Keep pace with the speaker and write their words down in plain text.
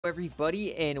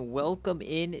Everybody, and welcome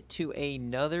in to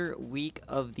another week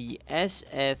of the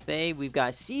SFA. We've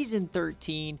got season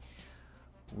 13,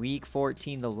 week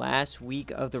 14, the last week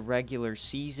of the regular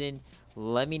season.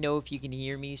 Let me know if you can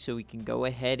hear me so we can go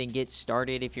ahead and get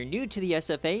started. If you're new to the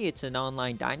SFA, it's an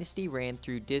online dynasty ran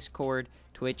through Discord,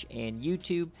 Twitch, and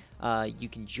YouTube. You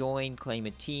can join, claim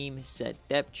a team, set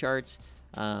depth charts.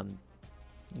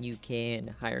 You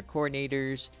can hire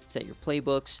coordinators, set your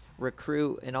playbooks,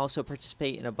 recruit, and also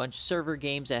participate in a bunch of server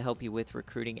games that help you with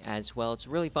recruiting as well. It's a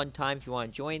really fun time if you want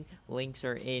to join. Links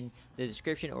are in the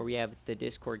description, or we have the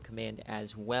Discord command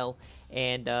as well.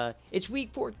 And it's week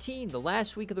 14, the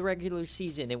last week of the regular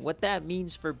season. And what that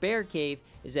means for BearCave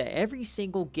is that every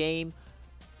single game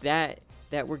that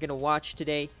we're going to watch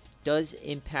today does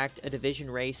impact a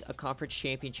division race, a conference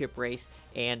championship race,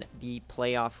 and the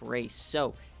playoff race.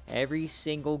 So every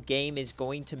single game is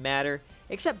going to matter,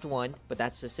 except one, but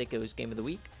that's the Sicko's Game of the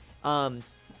Week.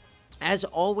 As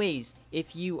always,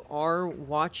 if you are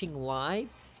watching live,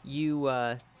 you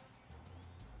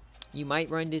might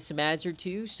run into some ads or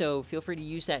two, so feel free to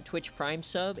use that Twitch Prime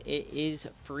sub. It is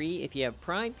free if you have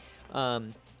Prime.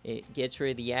 It gets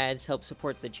rid of the ads, helps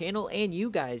support the channel, and you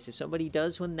guys. If somebody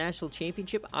does win the national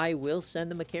championship, I will send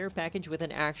them a care package with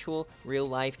an actual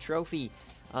real-life trophy.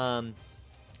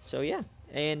 So yeah.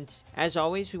 And as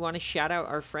always, we want to shout out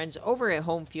our friends over at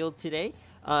Home Field today.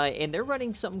 And they're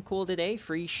running something cool today.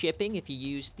 Free shipping if you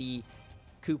use the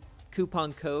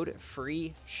coupon code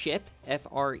FREESHIP,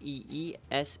 FREESHIP.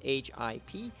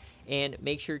 And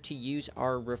make sure to use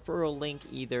our referral link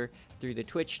either through the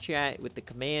Twitch chat with the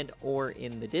command or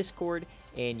in the Discord.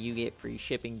 And you get free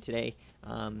shipping today.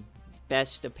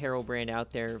 Best apparel brand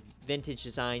out there. Vintage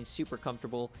design, super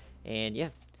comfortable. And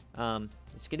yeah.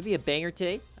 It's going to be a banger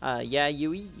today. Yeah,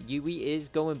 Yui is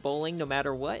going bowling no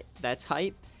matter what. That's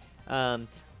hype.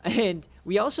 And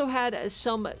we also had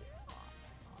some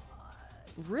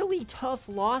really tough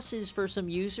losses for some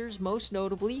users. Most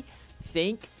notably,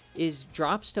 Fink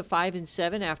drops to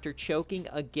 5-7 after choking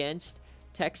against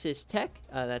Texas Tech.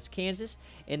 That's Kansas.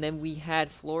 And then we had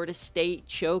Florida State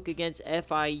choke against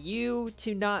FIU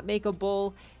to not make a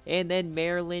bowl. And then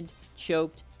Maryland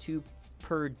choked to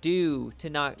Purdue to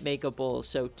not make a bowl.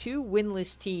 So two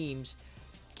winless teams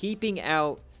keeping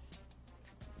out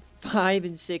 5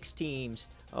 and 6 teams.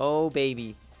 Oh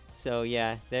baby. So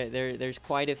yeah, there's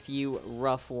quite a few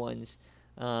rough ones.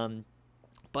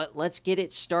 But let's get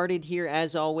it started here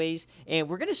as always. And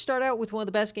we're going to start out with one of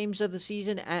the best games of the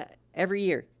season every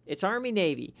year. It's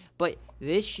Army-Navy. But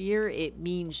this year it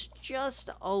means just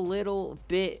a little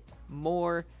bit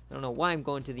more. I don't know why I'm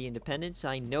going to the Independents.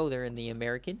 I know they're in the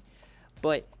American.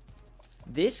 But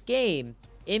this game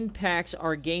impacts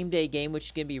our game day game, which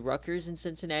is going to be Rutgers and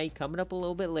Cincinnati coming up a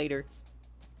little bit later.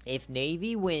 If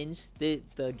Navy wins, the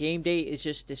game day is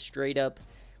just a straight up,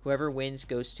 whoever wins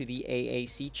goes to the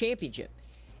AAC championship.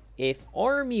 If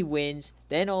Army wins,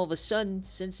 then all of a sudden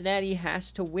Cincinnati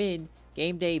has to win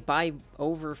game day by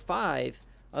over 5.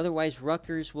 Otherwise,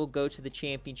 Rutgers will go to the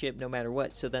championship no matter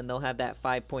what. So then they'll have that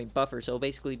 5-point buffer. So it'll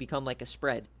basically become like a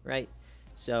spread, right?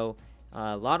 So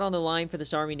a lot on the line for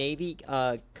this Army-Navy.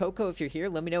 Coco, if you're here,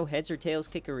 let me know heads or tails,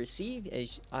 kick or receive.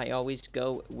 As I always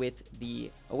go with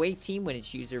the away team when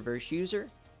it's user versus user.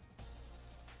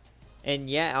 And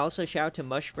yeah, also shout out to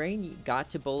Mushbrain. Got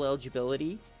to bowl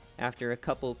eligibility after a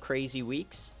couple crazy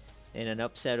weeks in an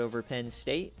upset over Penn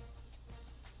State.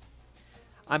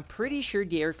 I'm pretty sure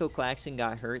De'Erico Claxton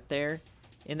got hurt there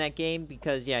in that game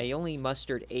because, yeah, he only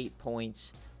mustered 8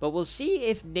 points. But we'll see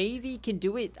if Navy can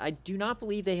do it. I do not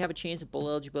believe they have a chance at bowl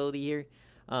eligibility here.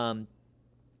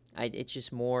 It's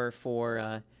just more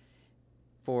for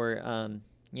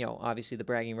you know, obviously the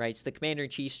bragging rights. The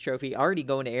Commander-in-Chief's trophy already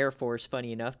going to Air Force,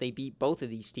 funny enough. They beat both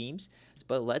of these teams.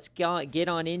 But let's get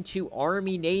on into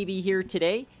Army-Navy here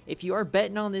today. If you are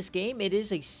betting on this game, it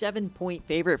is a 7-point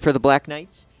favorite for the Black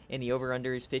Knights. And the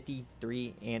over-under is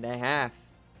 53.5.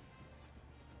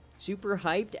 Super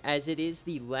hyped as it is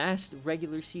the last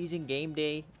regular season game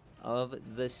day of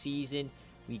the season.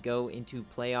 We go into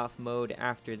playoff mode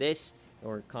after this,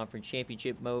 or conference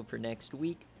championship mode for next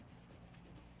week.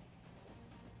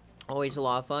 Always a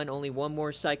lot of fun. Only one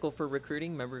more cycle for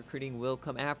recruiting. Remember, recruiting will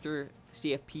come after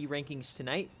CFP rankings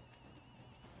tonight.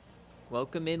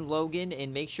 Welcome in, Logan,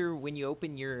 and make sure when you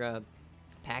open your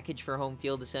package for Home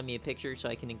Field to send me a picture so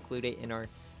I can include it in our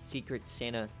Secret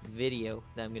Santa video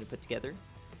that I'm going to put together.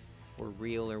 Or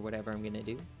reel or whatever I'm going to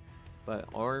do. But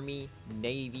Army,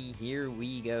 Navy, here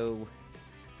we go.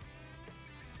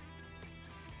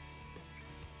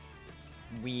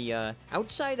 We,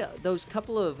 outside those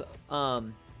couple of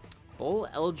bowl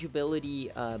eligibility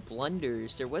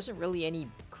blunders, there wasn't really any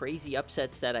crazy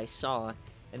upsets that I saw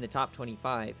in the top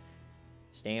 25.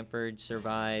 Stanford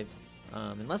survived,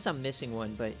 unless I'm missing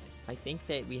one, but I think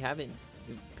that we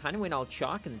kind of went all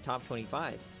chalk in the top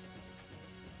 25.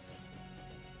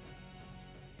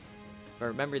 But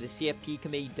remember, the CFP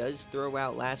committee does throw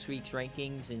out last week's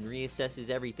rankings and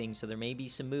reassesses everything, so there may be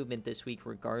some movement this week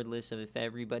regardless of if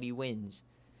everybody wins.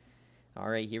 All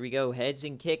right, here we go. Heads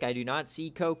and kick. I do not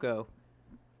see Coco.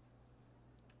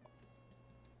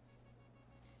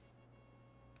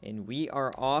 And we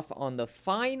are off on the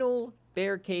final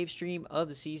BearCave stream of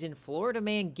the season. Florida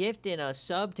Man gifting a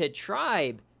sub to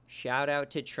Tribe. Shout out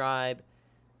to Tribe.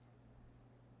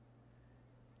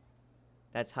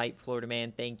 That's hype, Florida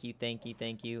Man. Thank you, thank you,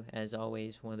 thank you. As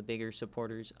always, one of the bigger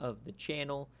supporters of the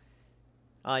channel.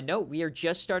 No, we are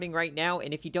just starting right now,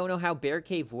 and if you don't know how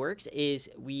BearCave works, is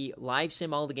we live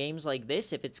sim all the games like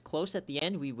this. If it's close at the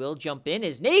end, we will jump in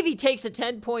as Navy takes a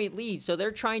 10-point lead, so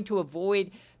they're trying to avoid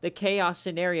the chaos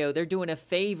scenario. They're doing a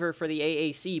favor for the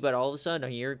AAC, but all of a sudden,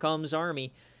 here comes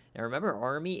Army. Now, remember,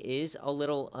 Army is a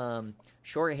little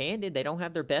short-handed. They don't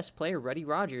have their best player, Ruddy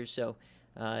Rogers, so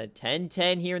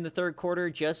 10-10 here in the third quarter,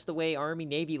 just the way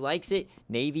Army-Navy likes it.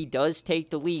 Navy does take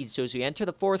the lead, so as we enter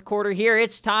the fourth quarter here,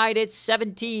 it's tied. It's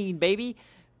 17, baby.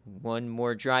 One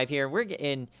more drive here. We're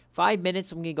in 5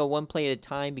 minutes. I'm going to go one play at a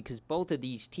time because both of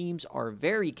these teams are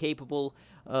very capable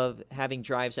of having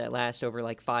drives that last over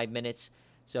like 5 minutes.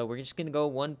 So we're just going to go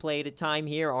one play at a time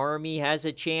here. Army has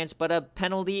a chance, but a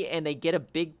penalty, and they get a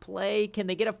big play. Can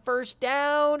they get a first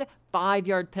down?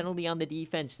 5-yard penalty on the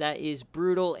defense. That is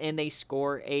brutal, and they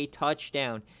score a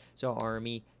touchdown. So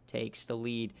Army takes the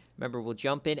lead. Remember, we'll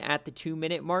jump in at the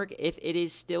 2-minute mark if it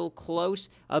is still close.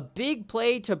 A big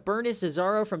play to Bernice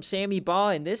Azaro from Sammy Baugh,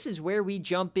 and this is where we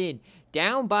jump in.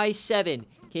 Down by 7.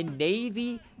 Can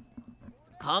Navy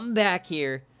come back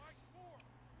here?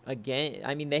 Again,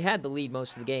 I mean, they had the lead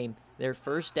most of the game. Their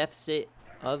first deficit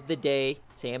of the day.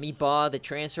 Sammy Baugh, the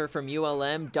transfer from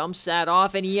ULM, dumps that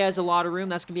off, and he has a lot of room.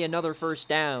 That's going to be another first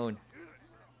down.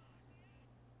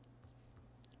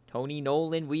 Tony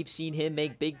Nolan, we've seen him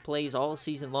make big plays all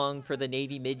season long for the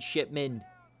Navy midshipmen.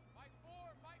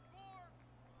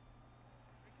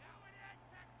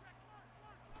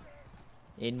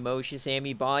 In motion,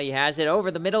 Sammy Baugh, he has it over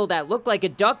the middle. That looked like a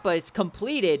duck, but it's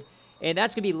completed. And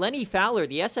that's going to be Lenny Fowler,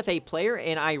 the SFA player.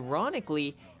 And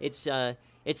ironically, it's the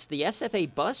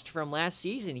SFA bust from last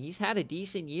season. He's had a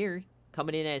decent year,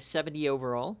 coming in as 70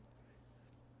 overall.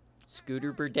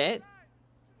 Scooter Burdette,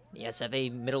 the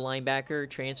SFA middle linebacker,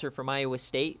 transfer from Iowa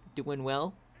State, doing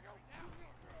well.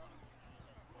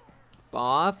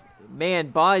 Baugh, man,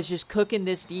 Baugh is just cooking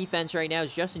this defense right now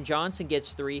as Justin Johnson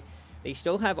gets 3. They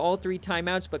still have all 3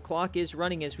 timeouts, but clock is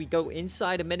running as we go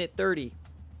inside a minute 30.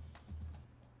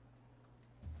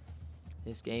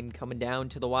 This game coming down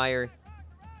to the wire.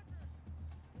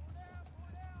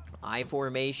 I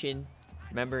formation.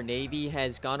 Remember, Navy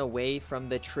has gone away from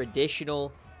the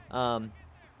traditional,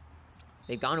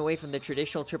 they've gone away from the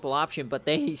traditional triple option, but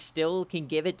they still can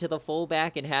give it to the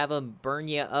fullback and have him burn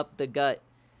you up the gut.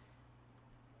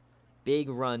 Big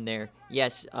run there.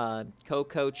 Yes,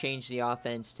 Coco changed the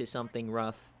offense to something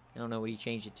rough. I don't know what he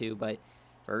changed it to, but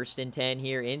 1st and 10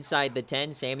 here inside the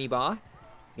 10. Sammy Baugh.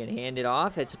 He's going to hand it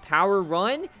off. It's a power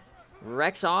run.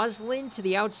 Rex Oslin to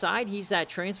the outside. He's that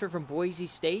transfer from Boise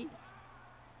State.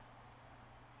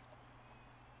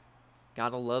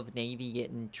 Gotta love Navy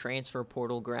getting transfer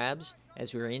portal grabs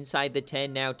as we're inside the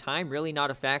 10 now. Time really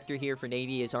not a factor here for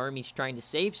Navy as Army's trying to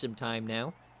save some time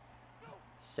now.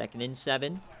 2nd and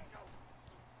 7.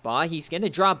 Baugh, he's going to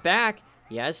drop back.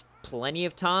 He has plenty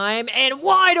of time. And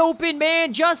wide open,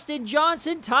 man. Justin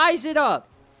Johnson ties it up.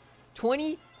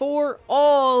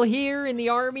 24-all here in the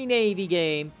Army-Navy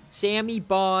game. Sammy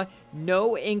Baugh,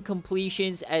 no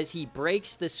incompletions as he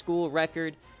breaks the school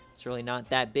record. It's really not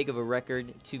that big of a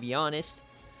record, to be honest.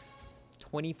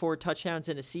 24 touchdowns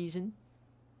in a season.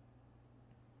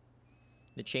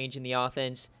 The change in the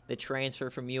offense, the transfer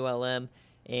from ULM.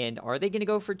 And are they going to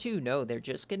go for 2? No, they're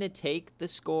just going to take the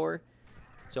score.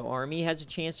 So Army has a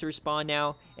chance to respond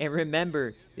now. And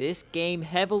remember, this game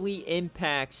heavily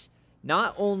impacts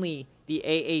not only the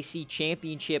AAC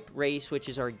championship race, which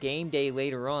is our game day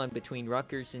later on between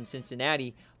Rutgers and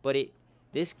Cincinnati, but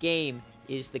this game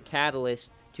is the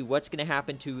catalyst to what's going to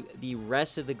happen to the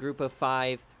rest of the group of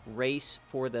 5 race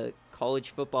for the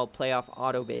college football playoff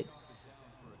auto bid.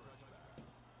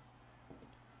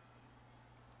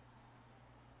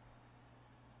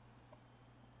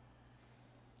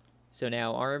 So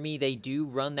now Army, they do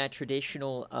run that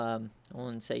traditional, I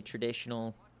wouldn't say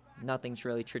traditional, nothing's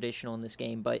really traditional in this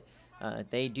game, but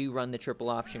They do run the triple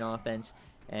option offense,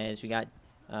 as we got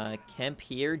Kemp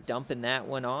here dumping that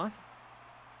one off.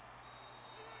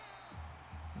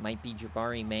 Might be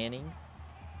Jabari Manning.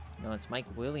 No, it's Mike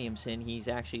Williamson. He's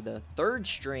actually the third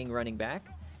string running back.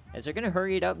 As they're going to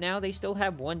hurry it up now, they still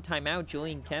have one timeout.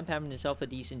 Julian Kemp having himself a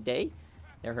decent day.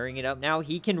 They're hurrying it up now.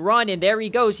 He can run, and there he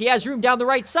goes. He has room down the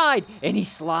right side, and he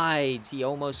slides. He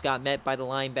almost got met by the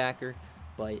linebacker,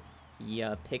 but he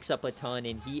picks up a ton,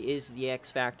 and he is the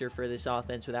X factor for this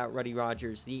offense without Ruddy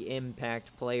Rogers, the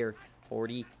impact player.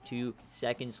 42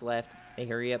 seconds left. They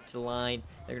hurry up to the line.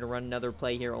 They're going to run another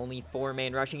play here. Only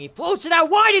 4-man rushing. He floats it out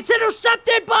wide. It's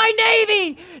intercepted by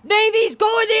Navy. Navy's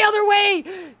going the other way.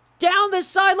 Down the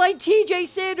sideline, TJ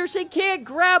Sanderson can't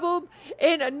grab him,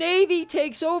 and Navy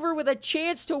takes over with a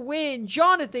chance to win.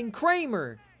 Jonathan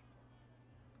Kramer.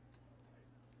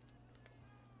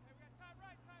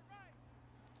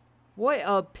 What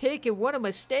a pick and what a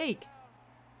mistake.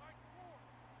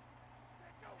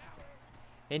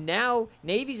 And now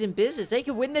Navy's in business. They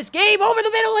can win this game over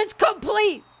the middle. It's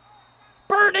complete.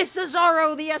 Bernice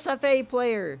Cesaro, the SFA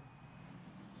player.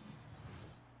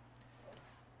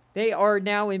 They are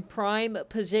now in prime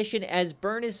position as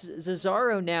Bernice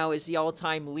Cesaro now is the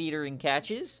all-time leader in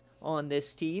catches on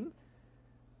this team.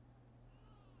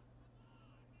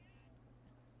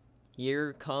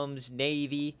 Here comes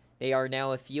Navy. They are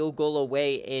now a field goal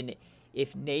away, and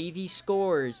if Navy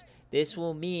scores, this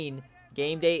will mean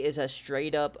game day is a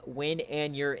straight-up win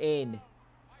and you're in.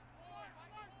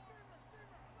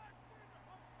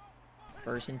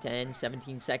 1st and 10,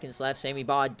 17 seconds left. Sammy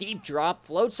Baugh, deep drop,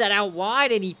 floats that out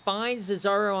wide, and he finds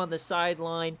Cesaro on the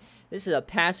sideline. This is a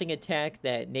passing attack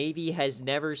that Navy has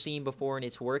never seen before, and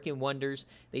it's working wonders.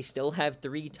 They still have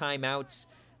 3 timeouts.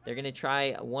 They're going to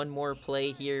try one more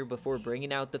play here before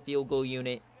bringing out the field goal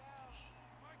unit.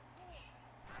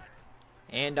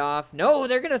 Handoff. No,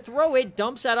 they're going to throw it.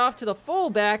 Dumps that off to the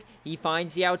fullback. He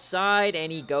finds the outside,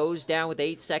 and he goes down with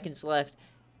 8 seconds left.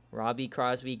 Robbie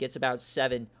Crosby gets about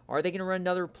 7. Are they going to run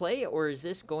another play, or is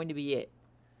this going to be it?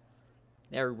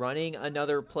 They're running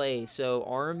another play. So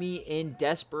Army in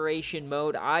desperation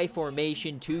mode. I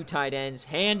formation, 2 tight ends.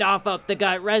 Handoff up the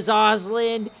gut. Rez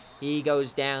Osland. He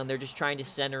goes down. They're just trying to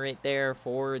center it there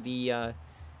for the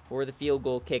field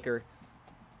goal kicker.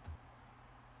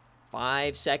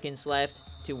 5 seconds left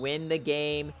to win the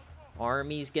game.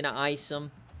 Army's going to ice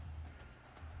them.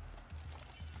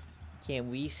 Can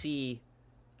we see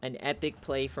an epic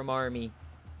play from Army?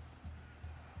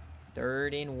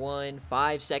 3rd and 1.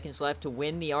 5 seconds left to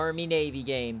win the Army-Navy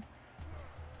game.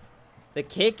 The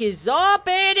kick is up,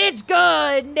 and it's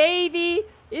good. Navy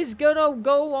is going to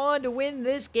go on to win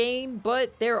this game,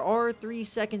 but there are 3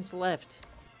 seconds left.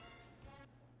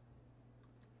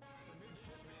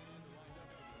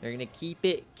 They're going to keep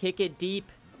it, kick it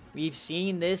deep. We've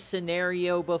seen this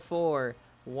scenario before.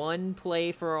 1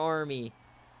 play for Army.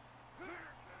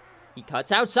 He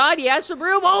cuts outside. He has some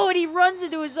room. Oh, and he runs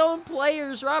into his own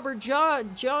players. Robert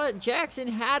Jackson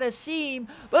had a seam,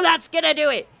 but that's going to do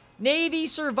it. Navy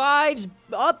survives,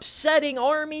 upsetting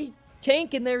Army,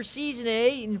 tanking their season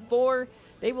at 8-4.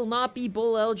 They will not be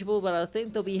bowl eligible, but I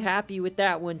think they'll be happy with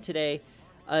that one today.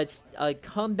 It's a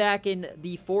comeback in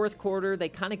the 4th quarter. They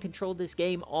kind of controlled this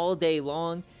game all day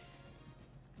long.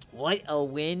 What a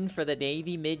win for the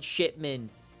Navy midshipmen.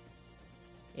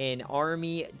 And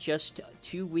Army just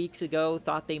 2 weeks ago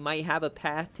thought they might have a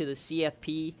path to the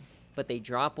CFP, but they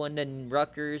drop one to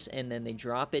Rutgers, and then they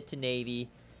drop it to Navy,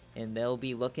 and they'll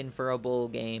be looking for a bowl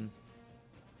game.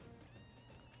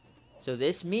 So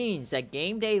this means that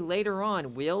game day later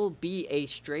on will be a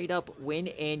straight-up win,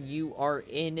 and you are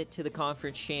into the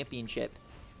conference championship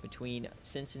between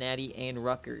Cincinnati and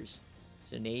Rutgers.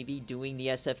 So Navy doing the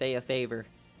SFA a favor.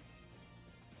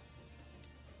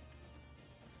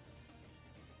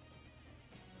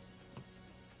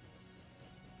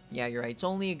 Yeah, you're right. It's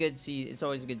only a good season. It's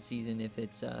always a good season if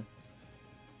it's all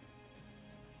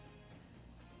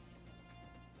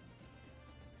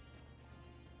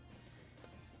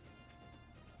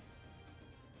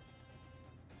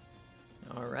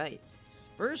right.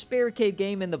 First BearCave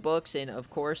game in the books, and of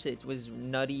course it was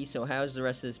nutty. So how's the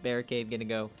rest of this BearCave gonna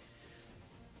go?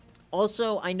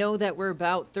 Also, I know that we're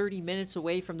about 30 minutes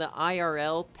away from the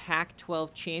IRL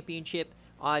Pac-12 Championship.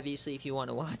 Obviously, if you want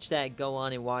to watch that, go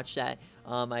on and watch that.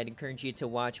 I'd encourage you to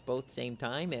watch both same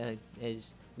time,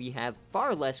 as we have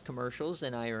far less commercials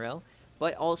than IRL.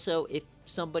 But also, if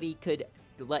somebody could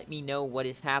let me know what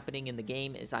is happening in the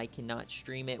game, as I cannot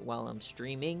stream it while I'm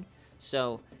streaming.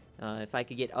 So, if I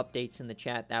could get updates in the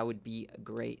chat, that would be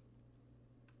great.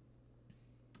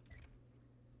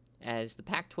 As the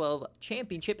Pac-12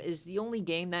 Championship is the only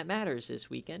game that matters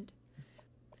this weekend.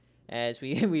 as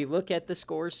we, we look at the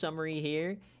score summary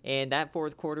here. And that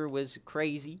fourth quarter was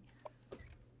crazy.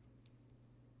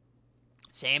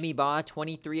 Sammy Baugh,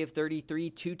 23 of 33,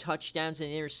 2 touchdowns and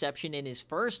an interception in his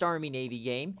first Army-Navy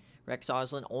game. Rex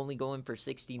Oslin only going for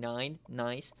 69.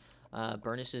 Nice.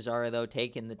 Bernice Cesaro, though,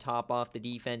 taking the top off the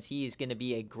defense. He is going to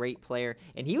be a great player.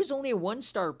 And he was only a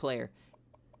 1-star player.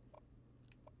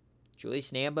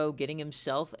 Julius Nambo getting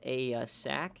himself a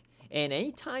sack. And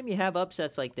anytime you have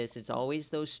upsets like this, it's always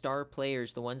those star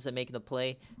players, the ones that make the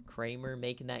play. Kramer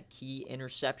making that key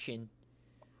interception.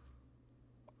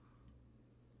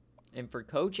 And for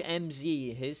Coach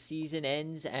MZ, his season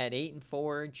ends at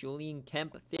 8-4. Julian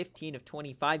Kemp, 15 of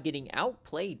 25, getting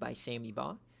outplayed by Sammy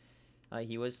Baugh.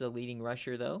 He was the leading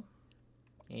rusher, though.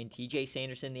 And TJ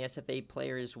Sanderson, the SFA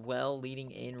player as well,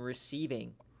 leading in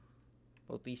receiving.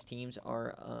 Both these teams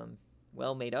are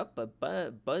well made up, but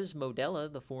Buzz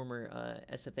Modella, the former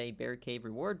SFA BearCave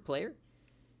reward player.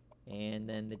 And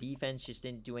then the defense just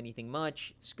didn't do anything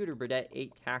much. Scooter Burdett,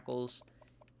 8 tackles,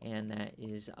 and that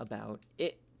is about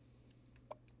it.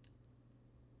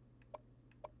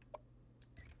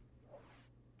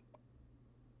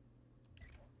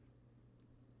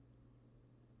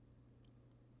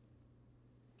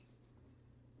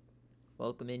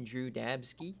 Welcome in, Drew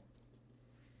Dabsky.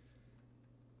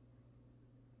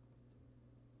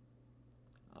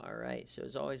 All right, so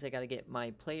as always, I got to get my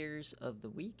players of the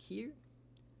week here.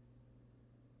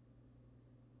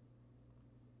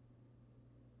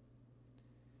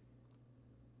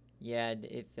 Yeah,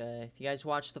 if you guys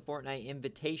watched the Fortnite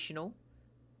Invitational,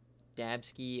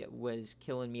 Dabsky was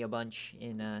killing me a bunch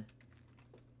in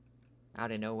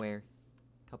out of nowhere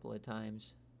a couple of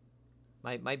times.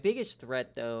 My biggest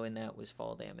threat, though, in that was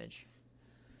fall damage.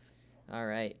 All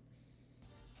right.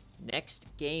 Next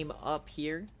game up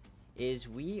here is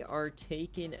we are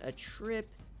taking a trip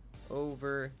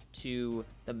over to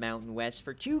the Mountain West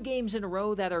for 2 games in a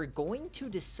row that are going to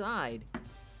decide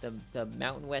the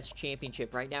Mountain West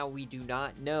Championship. Right now, we do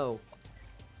not know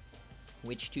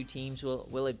which 2 teams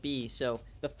will it be. So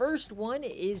the first one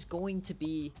is going to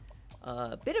be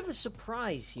a bit of a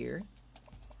surprise here,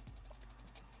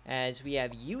 as we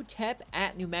have UTEP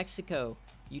at New Mexico.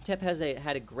 UTEP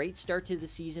had a great start to the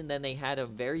season, then they had a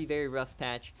very, very rough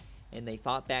patch, and they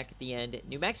fought back at the end.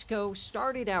 New Mexico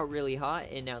started out really hot,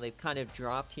 and now they've kind of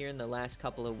dropped here in the last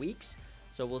couple of weeks.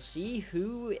 So we'll see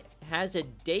who has a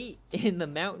date in the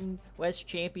Mountain West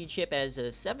Championship as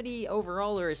a 70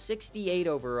 overall or a 68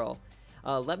 overall.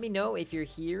 Let me know if you're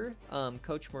here,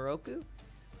 Coach Moroku.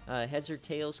 Heads or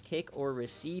tails, kick or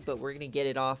receive, but we're going to get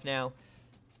it off now.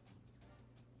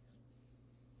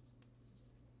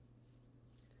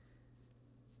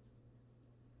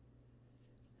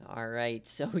 All right,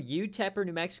 so UTEP or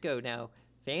New Mexico. Now,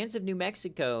 fans of New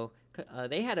Mexico,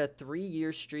 they had a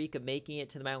 3-year streak of making it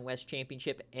to the Mountain West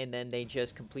Championship, and then they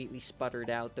just completely sputtered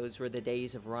out. Those were the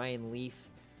days of Ryan Leaf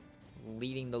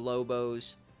leading the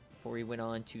Lobos before he went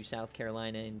on to South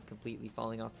Carolina and completely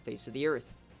falling off the face of the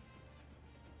earth.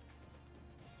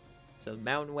 So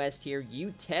Mountain West here,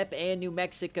 UTEP and New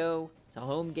Mexico. It's a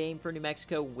home game for New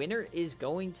Mexico. Winner is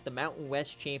going to the Mountain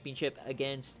West Championship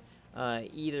against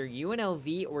either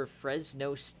UNLV or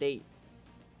Fresno State,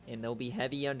 and they'll be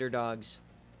heavy underdogs.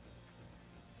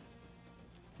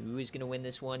 Who is going to win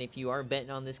this one? If you are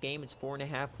betting on this game, it's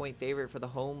 4.5-point favorite for the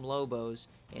home Lobos,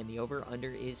 and the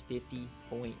over-under is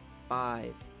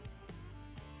 50.5.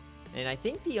 And I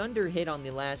think the under hit on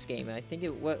the last game. I think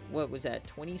it what was that,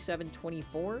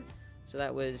 27-24? So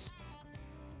that was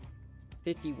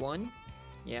 51.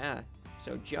 Yeah,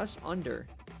 so just under.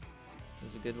 It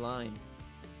was a good line.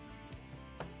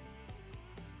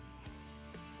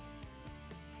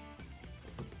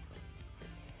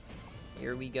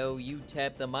 Here we go,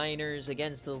 UTEP, the Miners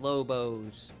against the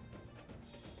Lobos.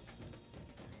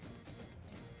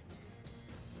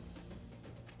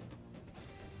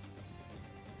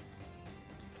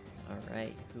 All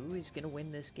right, who is going to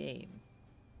win this game?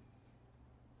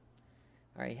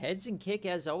 All right, heads and kick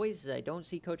as always. I don't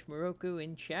see Coach Moroku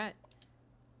in chat.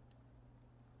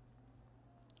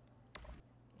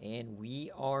 And we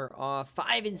are off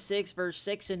 5-6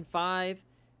 versus 6-5.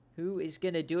 Who is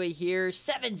going to do it here?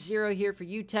 7-0 here for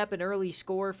UTEP, an early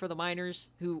score for the Miners,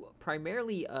 who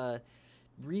primarily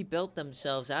rebuilt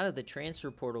themselves out of the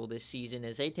transfer portal this season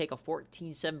as they take a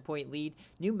 14-7-point lead.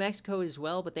 New Mexico as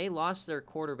well, but they lost their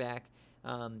quarterback,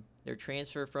 their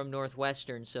transfer from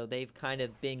Northwestern, so they've kind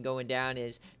of been going down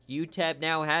as UTEP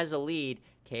now has a lead.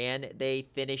 Can they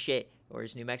finish it? Or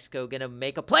is New Mexico going to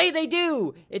make a play? They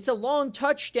do! It's a long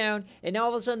touchdown, and all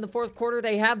of a sudden in the fourth quarter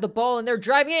they have the ball and they're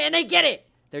driving it, and they get it!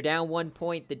 They're down 1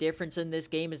 point. The difference in this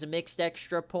game is a mixed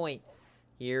extra point.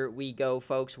 Here we go,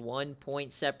 folks. 1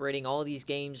 point separating. All these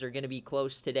games are going to be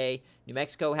close today. New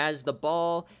Mexico has the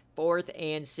ball. 4th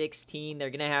and 16.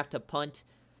 They're going to have to punt.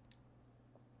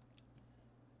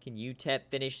 Can UTEP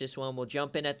finish this one? We'll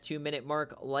jump in at the 2-minute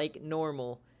mark like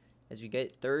normal as we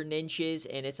get 3rd and inches,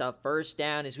 and it's a first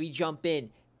down as we jump in.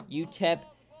 UTEP,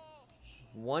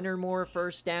 1 or more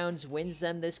first downs wins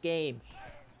them this game.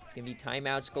 It's going to be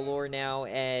timeouts galore now,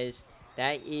 as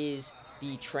that is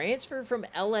the transfer from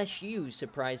LSU,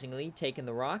 surprisingly, taking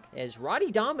the rock, as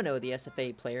Roddy Domino, the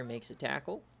SFA player, makes a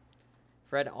tackle.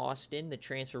 Fred Austin, the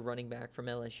transfer running back from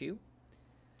LSU.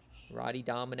 Roddy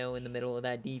Domino in the middle of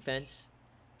that defense.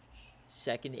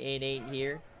 2nd and 8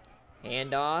 here.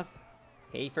 Handoff.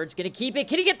 Hayford's going to keep it.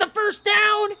 Can he get the first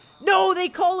down? No, they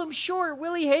call him short.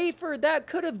 Willie Hayford, that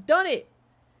could have done it.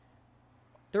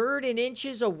 3rd and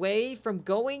inches away from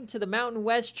going to the Mountain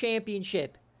West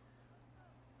Championship.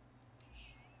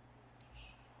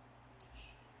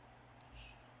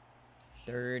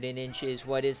 Third and inches.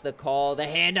 What is the call? The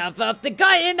handoff up the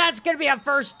gut, and that's going to be a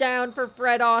first down for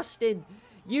Fred Austin.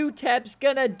 UTEP's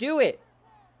going to do it.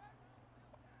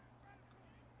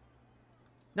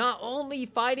 Not only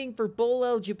fighting for bowl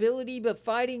eligibility, but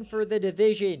fighting for the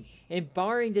division. And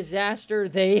barring disaster,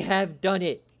 they have done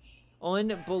it.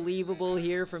 Unbelievable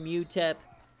here from UTEP.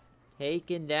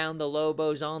 Taking down the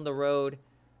Lobos on the road.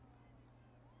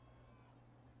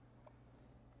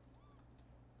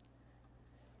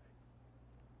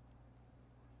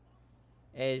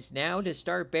 As now to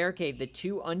start BearCave, the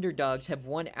 2 underdogs have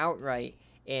won outright.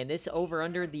 And this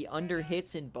over-under, the under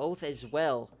hits in both as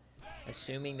well.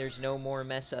 Assuming there's no more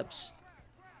mess-ups.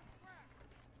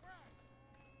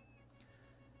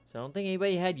 So I don't think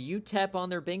anybody had UTEP on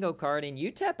their bingo card. And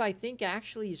UTEP, I think,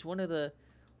 actually is one of the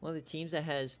teams that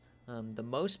has the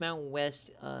most Mountain West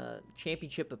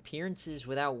championship appearances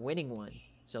without winning one.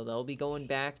 So they'll be going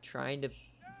back, trying to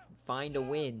find a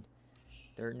win.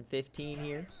 3rd and 15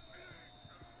 here.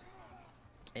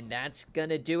 And that's going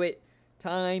to do it.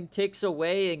 Time ticks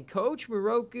away, and Coach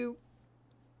Moroku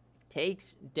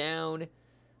takes down,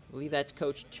 I believe that's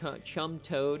Coach Chum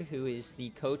Toad, who is the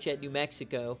coach at New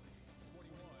Mexico.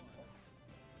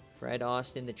 Fred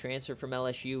Austin, the transfer from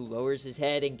LSU, lowers his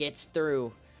head and gets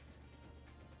through.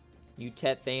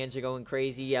 UTEP fans are going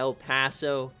crazy. El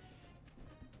Paso.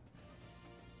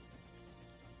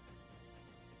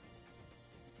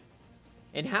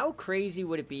 And how crazy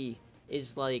would it be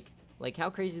is like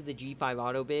how crazy is the G5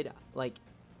 auto bid? Like,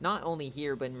 not only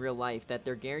here, but in real life, that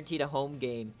they're guaranteed a home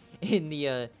game in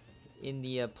the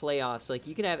playoffs. Like,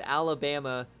 you could have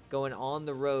Alabama going on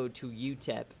the road to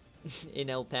UTEP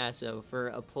in El Paso for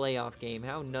a playoff game.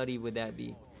 How nutty would that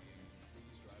be?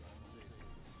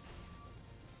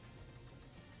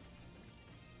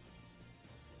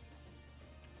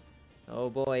 Oh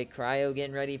boy, Cryo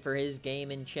getting ready for his game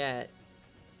in chat.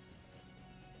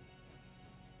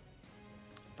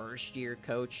 First year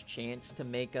coach, chance to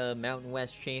make a Mountain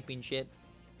West championship.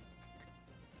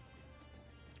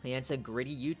 And it's a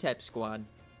gritty UTEP squad.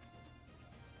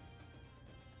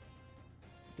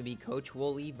 Could be Coach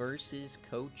Woolley versus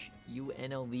Coach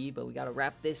UNLV, but we got to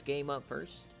wrap this game up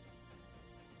first.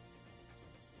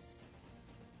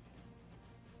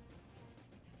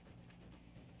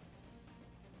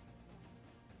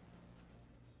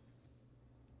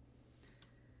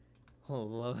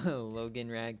 Logan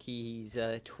Radke, he's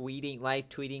live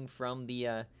tweeting from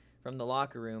the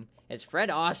locker room. As Fred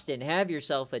Austin, have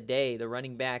yourself a day. The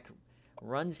running back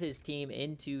runs his team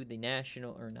into the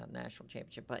not national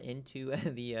championship, but into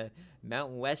the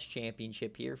Mountain West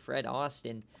championship here. Fred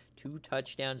Austin, 2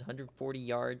 touchdowns, 140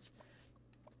 yards.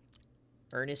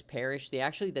 Ernest Parrish,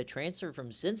 the transfer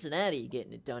from Cincinnati,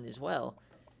 getting it done as well.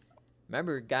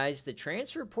 Remember, guys, the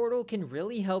transfer portal can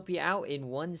really help you out in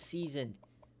one season.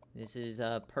 This is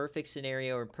a perfect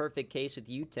scenario or perfect case with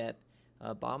UTEP.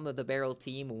 Bottom of the barrel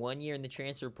team, 1 year in the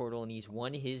transfer portal, and he's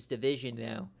won his division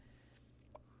now.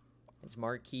 As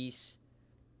Marquise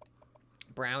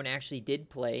Brown actually did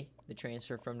play, the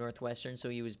transfer from Northwestern, so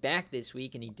he was back this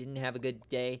week, and he didn't have a good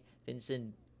day.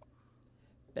 Vincent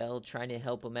Bell trying to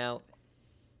help him out.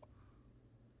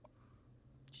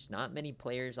 Just not many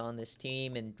players on this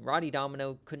team, and Roddy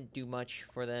Domino couldn't do much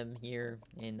for them here,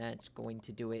 and that's going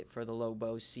to do it for the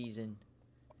Lobos season.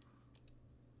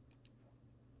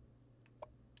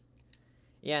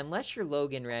 Yeah, unless you're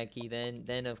Logan Radke,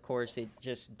 then of course it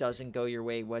just doesn't go your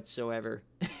way whatsoever.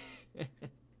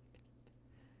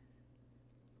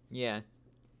 Yeah.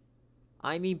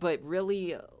 I mean, but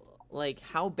really, like,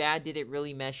 how bad did it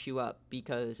really mess you up?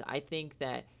 Because I think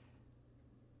that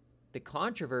the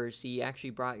controversy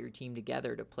actually brought your team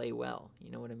together to play well. You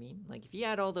know what I mean? Like, if you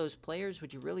had all those players,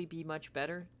 would you really be much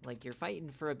better? Like, you're fighting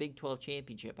for a Big 12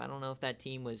 championship. I don't know if that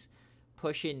team was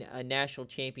pushing a national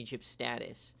championship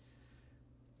status.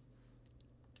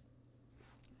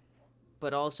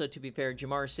 But also, to be fair,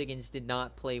 Jamar Siggins did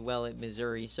not play well at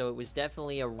Missouri, so it was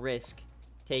definitely a risk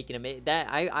taking him.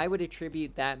 I would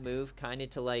attribute that move kind of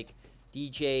to, like,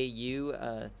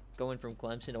 DJU going from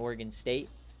Clemson to Oregon State.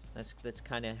 That's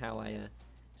kind of how I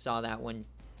saw that one.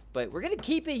 But we're going to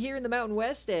keep it here in the Mountain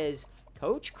West as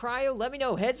Coach Cryo, let me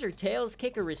know, heads or tails,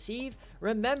 kick or receive.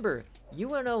 Remember,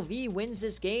 UNLV wins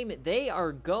this game. They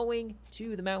are going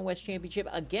to the Mountain West Championship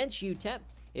against UTEP.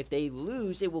 If they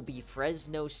lose, it will be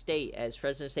Fresno State, as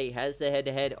Fresno State has the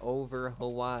head-to-head over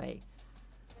Hawaii.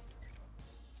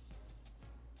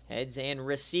 Heads and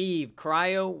receive.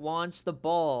 Cryo wants the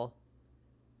ball.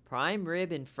 Prime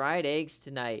rib and fried eggs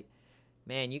tonight.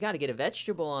 Man, you got to get a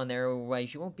vegetable on there,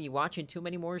 otherwise you won't be watching too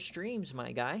many more streams,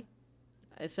 my guy.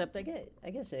 Except I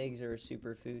guess eggs are a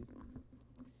superfood.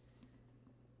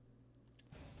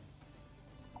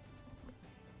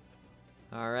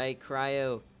 All right,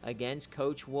 Cryo against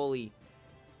Coach Woolley.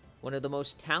 One of the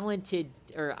most talented,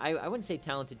 or I wouldn't say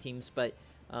talented teams, but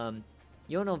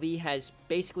UNLV has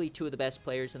basically two of the best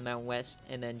players in the Mountain West,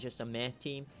 and then just a meh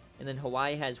team. And then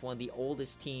Hawaii has one of the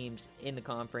oldest teams in the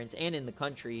conference and in the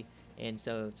country. And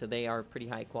so they are pretty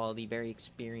high quality, very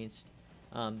experienced.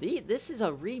 This is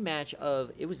a rematch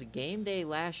of, it was a game day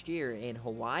last year, and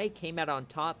Hawaii came out on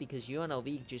top because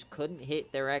UNLV just couldn't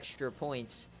hit their extra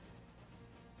points.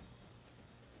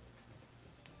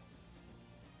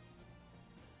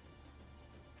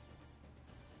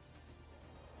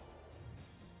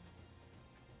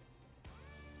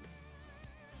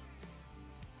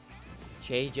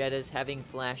 Jay Jetta's having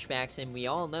flashbacks, and we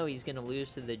all know he's going to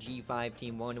lose to the G5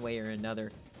 team one way or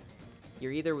another.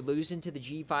 You're either losing to the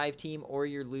G5 team or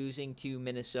you're losing to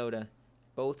Minnesota.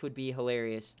 Both would be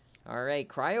hilarious. All right,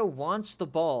 Cryo wants the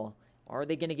ball. Are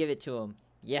they going to give it to him?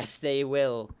 Yes, they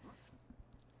will.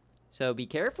 So be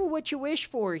careful what you wish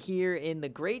for here in the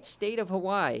great state of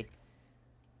Hawaii.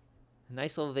 A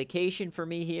nice little vacation for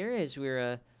me here as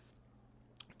we're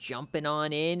jumping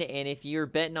on in, and if you're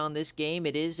betting on this game,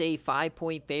 it is a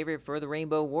 5-point favorite for the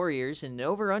Rainbow Warriors, and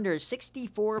over-under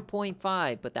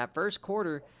 64.5, but that first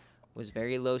quarter was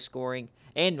very low scoring.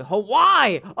 And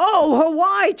Hawaii! Oh,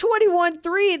 Hawaii!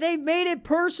 21-3! They made it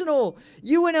personal!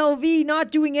 UNLV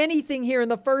not doing anything here in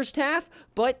the first half,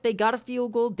 but they got a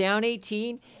field goal, down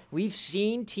 18. We've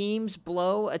seen teams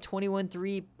blow a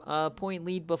 21-3 point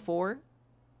lead before,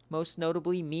 most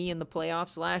notably me in the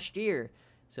playoffs last year.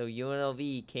 So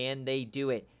UNLV, can they do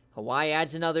it? Hawaii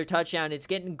adds another touchdown. It's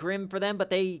getting grim for them, but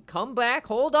they come back.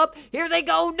 Hold up. Here they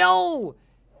go. No!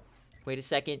 Wait a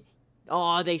second.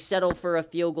 Oh, they settle for a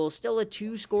field goal. Still a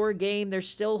 2-score game. There's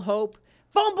still hope.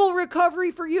 Fumble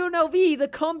recovery for UNLV. The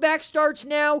comeback starts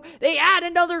now. They add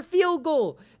another field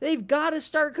goal. They've got to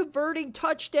start converting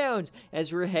touchdowns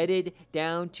as we're headed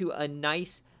down to a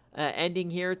nice ending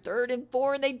here. 3rd and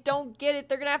 4, and they don't get it.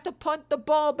 They're going to have to punt the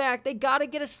ball back. They got to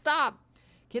get a stop.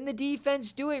 Can the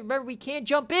defense do it? Remember, we can't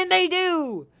jump in. They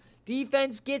do!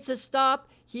 Defense gets a stop.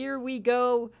 Here we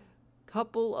go.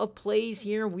 Couple of plays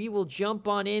here. We will jump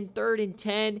on in. 3rd and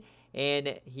 10.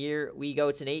 And here we go.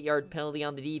 It's an 8-yard penalty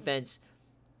on the defense.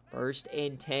 1st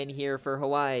and 10 here for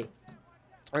Hawaii.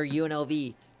 Or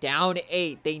UNLV. Down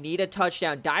 8. They need a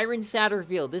touchdown. Dyron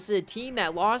Satterfield. This is a team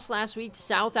that lost last week to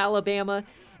South Alabama.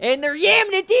 And they're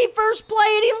yamming it deep first play.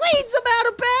 And he leads them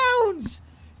out of bounds.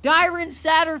 Dyron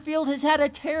Satterfield has had a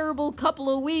terrible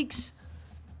couple of weeks.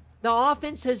 The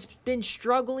offense has been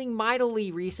struggling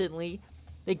mightily recently.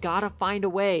 They gotta find a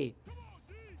way.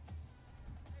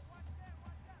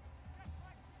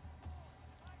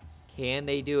 Can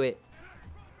they do it?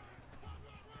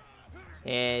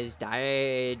 As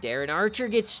Darren Archer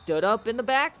gets stood up in the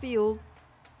backfield.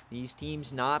 These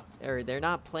teams they're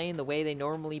not playing the way they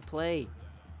normally play.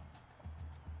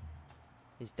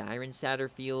 Is Dyron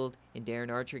Satterfield and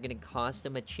Darren Archer going to cost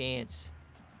them a chance?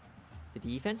 The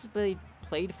defense has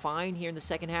played fine here in the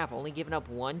second half, only giving up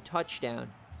 1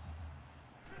 touchdown.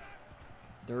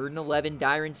 3rd and 11,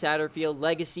 Dyron Satterfield,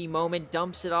 legacy moment,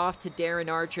 dumps it off to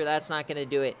Darren Archer. That's not going to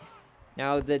do it.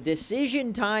 Now, the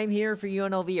decision time here for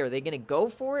UNLV, are they going to go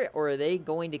for it, or are they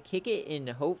going to kick it and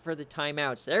hope for the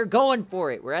timeouts? They're going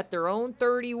for it. We're at their own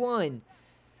 31.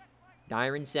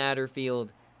 Dyron Satterfield,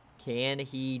 can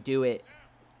he do it?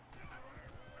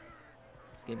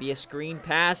 It's going to be a screen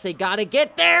pass. They got to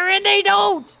get there, and they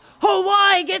don't!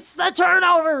 Hawaii gets the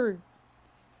turnover!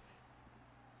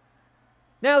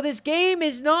 Now, this game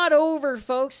is not over,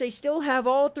 folks. They still have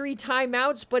all 3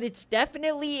 timeouts, but it's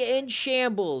definitely in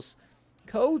shambles.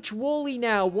 Coach Woolley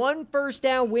now, 1 first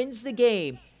down, wins the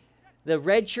game. The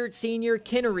redshirt senior,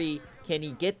 Kinnery, can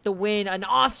he get the win? An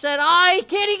offset eye,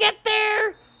 can he get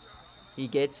there? He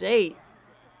gets 8.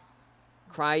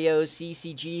 Cryo's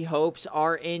CCG hopes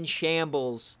are in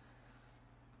shambles.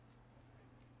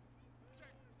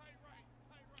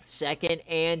 2nd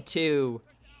and 2.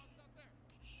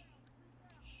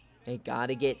 They got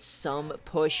to get some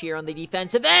push here on the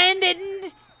defensive end, and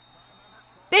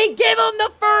they give them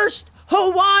the first.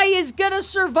 Hawaii is going to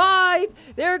survive.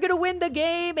 They're going to win the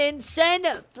game and send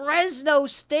Fresno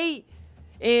State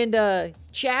and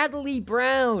Chadley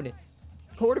Brown,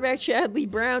 quarterback Chadley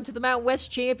Brown, to the Mountain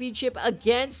West Championship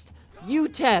against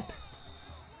UTEP.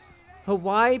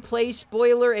 Hawaii plays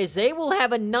spoiler as they will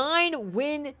have a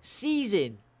 9-win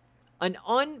season. An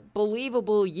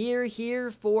unbelievable year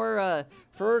here for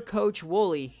Coach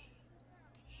Woolley.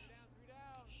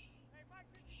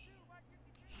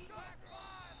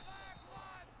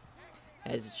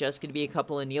 As it's just going to be a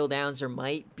couple of kneel downs. There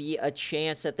might be a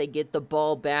chance that they get the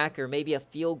ball back or maybe a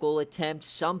field goal attempt,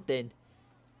 something.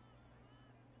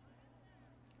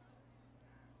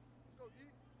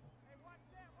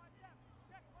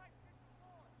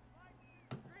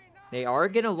 They are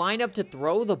going to line up to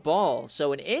throw the ball.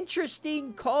 So an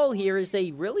interesting call here is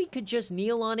they really could just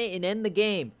kneel on it and end the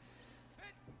game.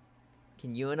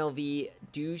 Can UNLV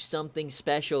do something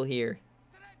special here?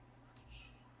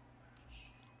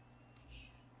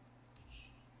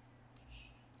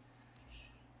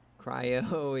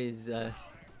 Cryo is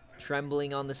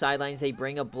trembling on the sidelines. They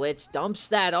bring a blitz, dumps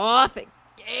that off,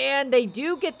 and they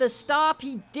do get the stop.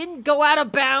 He didn't go out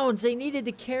of bounds. They needed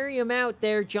to carry him out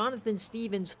there. Jonathan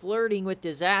Stevens flirting with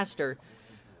disaster.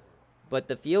 But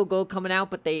the field goal coming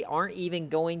out, but they aren't even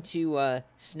going to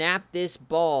snap this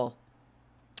ball.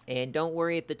 And don't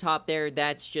worry at the top there.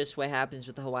 That's just what happens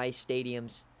with the Hawaii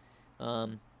stadiums.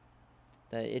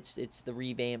 It's the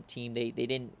revamped team. They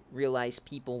didn't realize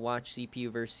people watch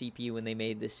CPU versus CPU when they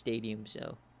made this stadium.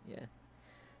 So, yeah.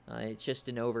 It's just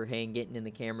an overhang getting in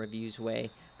the camera view's way.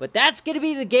 But that's going to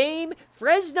be the game.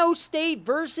 Fresno State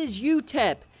versus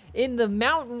UTEP in the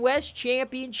Mountain West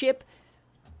Championship.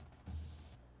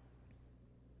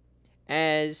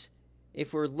 As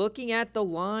if we're looking at the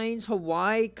lines,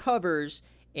 Hawaii covers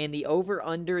and the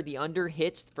over-under, the under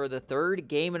hits for the 3rd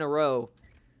game in a row.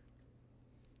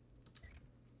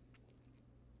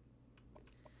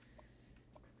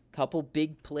 Couple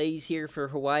big plays here for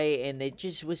Hawaii, and it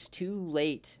just was too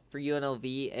late for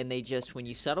UNLV, and they just, when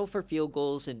you settle for field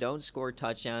goals and don't score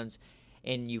touchdowns,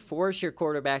 and you force your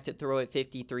quarterback to throw it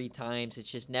 53 times,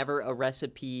 it's just never a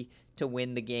recipe to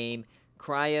win the game.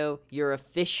 Cryo, you're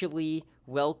officially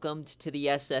welcomed to the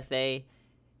SFA.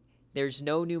 There's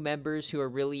no new members who are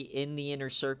really in the inner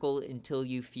circle until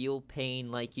you feel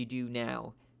pain like you do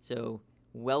now. So,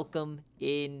 welcome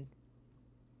in.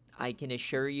 I can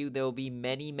assure you there will be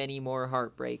many, many more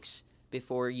heartbreaks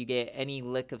before you get any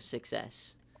lick of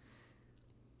success.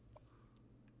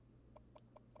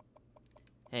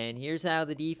 And here's how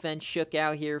the defense shook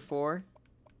out here for.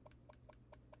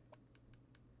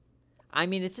 I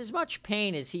mean, it's as much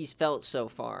pain as he's felt so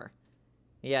far.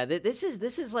 Yeah, this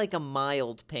is like a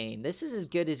mild pain. This is as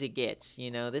good as it gets. You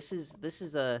know, this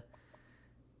is a.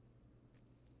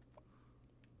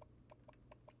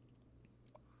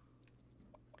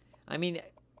 I mean,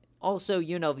 also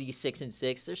UNLV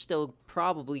 6-6. They're still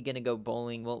probably going to go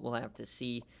bowling. We'll have to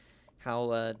see how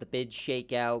the bids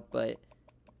shake out, but.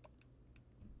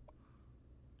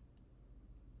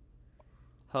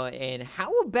 And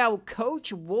how about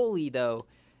Coach Woolley, though?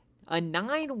 A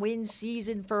 9-win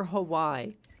season for Hawaii.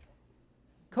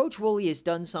 Coach Woolley has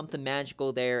done something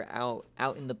magical there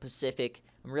out in the Pacific.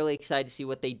 I'm really excited to see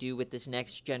what they do with this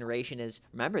next generation. As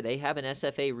remember, they have an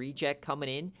SFA reject coming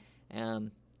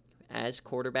in as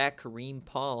quarterback, Kareem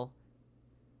Paul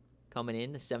coming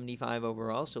in, the 75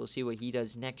 overall. So we'll see what he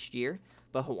does next year.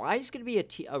 But Hawaii's going to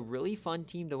be a really fun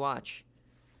team to watch.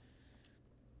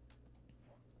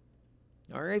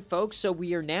 All right, folks, so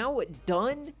we are now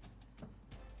done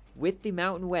with the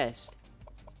Mountain West.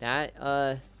 That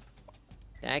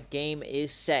game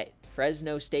is set.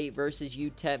 Fresno State versus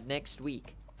UTEP next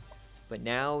week. But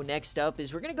now, next up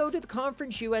is we're going to go to the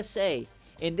Conference USA.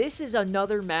 And this is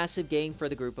another massive game for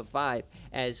the Group of 5,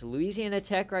 as Louisiana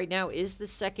Tech right now is the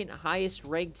second highest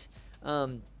ranked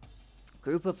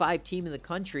Group of 5 team in the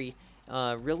country.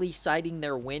 Really citing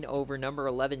their win over number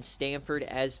 11 Stanford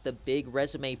as the big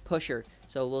resume pusher.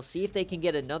 So we'll see if they can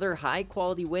get another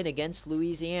high-quality win against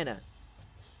Louisiana.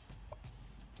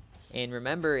 And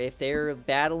remember, if they're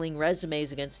battling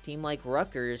resumes against a team like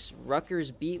Rutgers,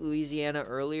 Rutgers beat Louisiana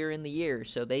earlier in the year,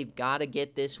 so they've got to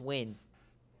get this win.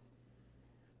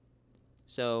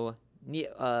 So,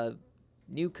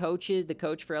 new coaches, the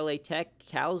coach for LA Tech,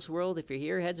 Cal's World, if you're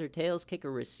here, heads or tails, kick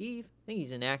or receive. I think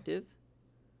he's inactive.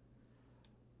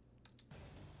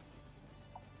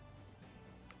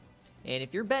 And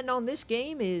if you're betting on this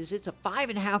game, it's a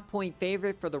 5.5-point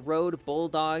favorite for the road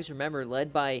Bulldogs. Remember,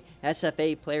 led by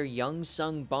SFA player Young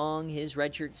Sung Bong, his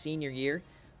redshirt senior year.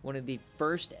 One of the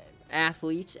first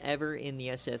athletes ever in the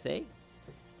SFA,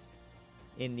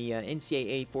 in the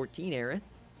NCAA 14 era.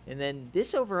 And then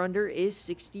this over-under is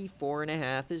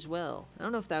 64.5 as well. I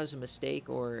don't know if that was a mistake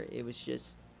or it was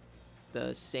just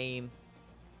the same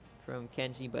from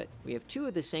Kenzie, but we have two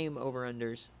of the same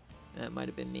over-unders. That might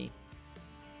have been me.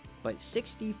 But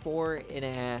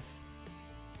 64.5.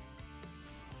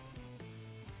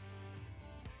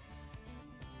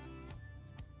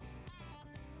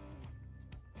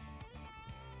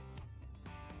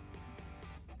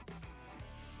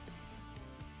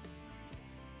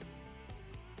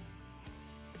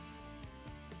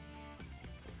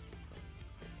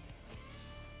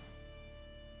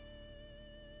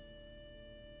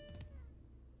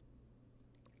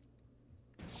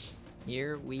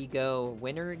 Here we go.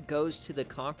 Winner goes to the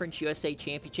Conference USA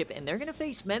Championship, and they're going to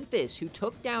face Memphis, who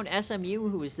took down SMU,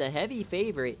 who is the heavy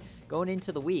favorite going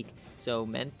into the week. So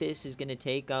Memphis is going to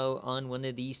take out on one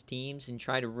of these teams and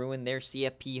try to ruin their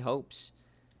CFP hopes.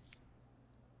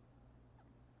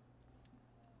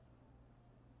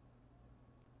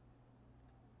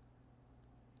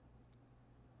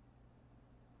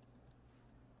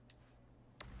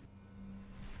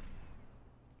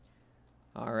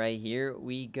 All right, here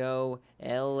we go.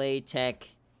 LA Tech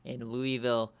and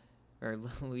Louisville, or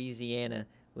Louisiana.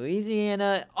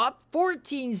 Louisiana up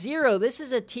 14-0. This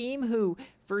is a team who,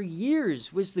 for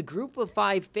years, was the Group of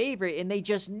 5 favorite, and they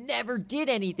just never did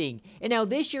anything. And now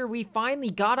this year, we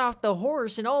finally got off the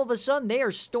horse, and all of a sudden, they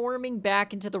are storming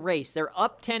back into the race. They're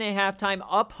up 10 at halftime,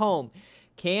 up home.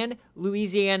 Can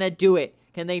Louisiana do it?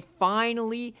 Can they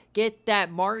finally get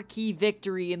that marquee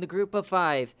victory in the Group of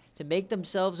 5 to make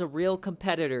themselves a real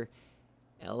competitor?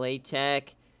 LA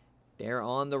Tech, they're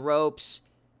on the ropes.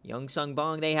 Young Sung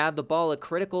Bong, they have the ball. A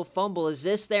critical fumble. Is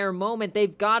this their moment?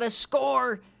 They've got to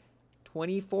score.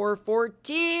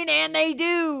 24-14, and they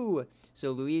do.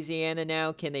 So Louisiana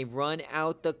now, can they run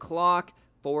out the clock?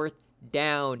 4th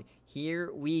down.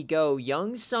 Here we go.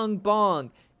 Young Sung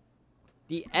Bong,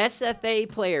 the SFA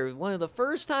player, one of the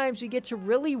first times we get to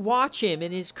really watch him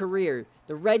in his career.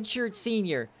 The redshirt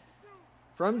senior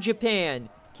from Japan.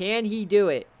 Can he do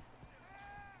it?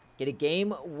 Get a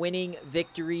game-winning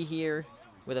victory here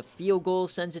with a field goal,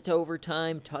 sends it to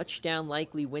overtime. Touchdown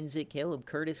likely wins it. Caleb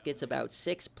Curtis gets about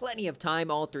 6. Plenty of time,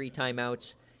 all 3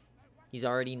 timeouts. He's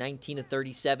already 19 of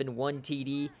 37, 1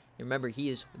 TD. And remember, he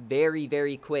is very,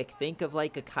 very quick. Think of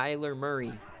like a Kyler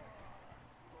Murray.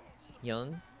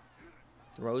 Young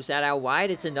throws that out wide.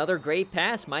 It's another great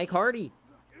pass. Mike Hardy.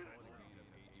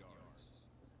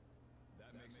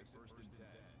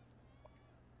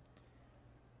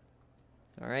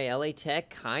 All right, LA Tech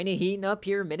kind of heating up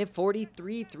here. Minute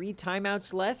 43, 3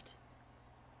 timeouts left.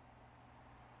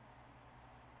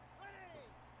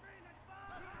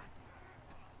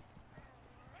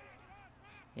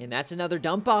 And that's another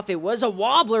dump off. It was a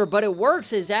wobbler, but it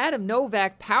works as Adam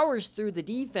Novak powers through the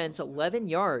defense 11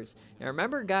 yards. Now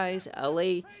remember, guys,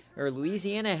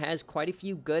 Louisiana has quite a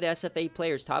few good SFA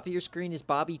players. Top of your screen is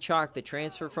Bobby Chalk, the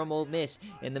transfer from Ole Miss.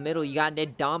 In the middle, you got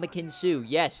Ndamukong Suh.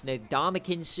 Yes,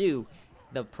 Ndamukong Suh,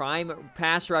 the prime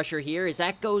pass rusher here. As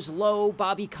that goes low,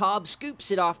 Bobby Cobb scoops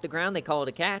it off the ground. They call it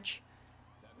a catch.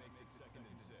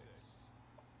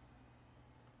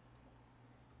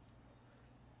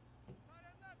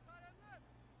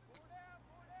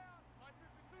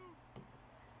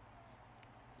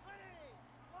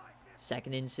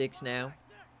 Second and 6 now.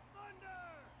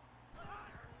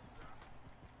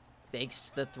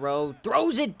 Fakes the throw.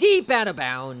 Throws it deep out of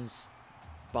bounds.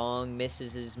 Bong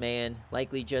misses his man.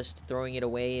 Likely just throwing it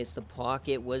away as the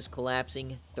pocket was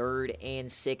collapsing. 3rd and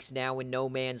 6 now in no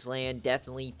man's land.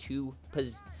 Definitely two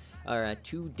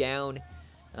down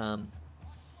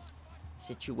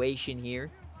situation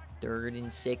here. 3rd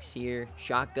and 6 here.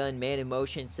 Shotgun, man in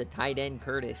motion. It's the tight end,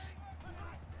 Curtis.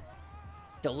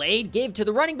 Delayed, give to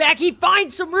the running back. He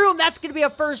finds some room. That's going to be a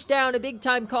first down. A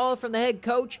big-time call from the head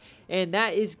coach. And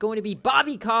that is going to be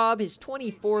Bobby Cobb, his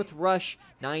 24th rush,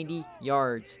 90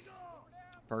 yards.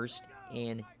 1st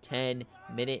and 10.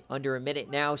 Under a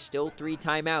minute now. Still 3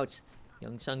 timeouts.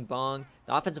 Young Sung Bong,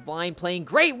 the offensive line playing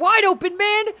great. Wide open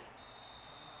man.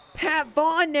 Pat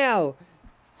Vaughn now.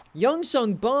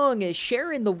 Youngsung Bong is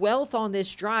sharing the wealth on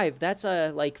this drive. That's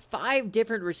like 5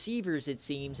 different receivers, it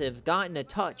seems, have gotten a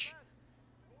touch.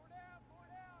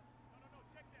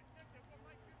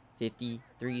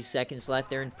 53 seconds left.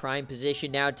 They're in prime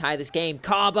position now to tie this game.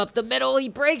 Cobb up the middle. He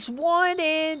breaks one,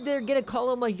 and they're going to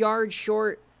call him a yard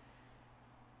short.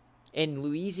 And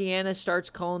Louisiana starts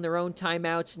calling their own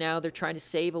timeouts now. They're trying to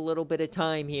save a little bit of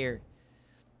time here.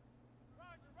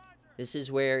 This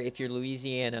is where, if you're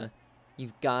Louisiana,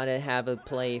 you've got to have a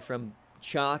play from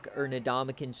Chalk or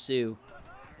Ndamukong Suh.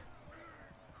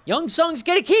 Youngsung's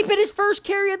going to keep it, his first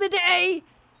carry of the day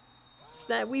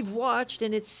that we've watched,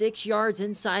 and it's 6 yards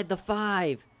inside the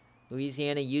 5.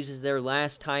 Louisiana uses their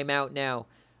last timeout now.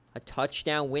 A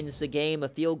touchdown wins the game. A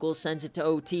field goal sends it to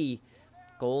OT.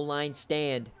 Goal line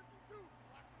stand.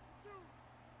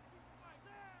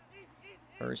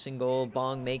 First and goal.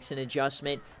 Bong makes an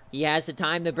adjustment. He has the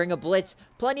time to bring a blitz.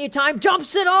 Plenty of time.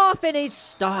 Jumps it off, and he's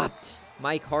stopped.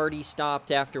 Mike Hardy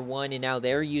stopped after 1, and now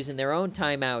they're using their own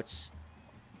timeouts.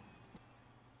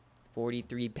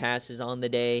 43 passes on the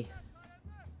day.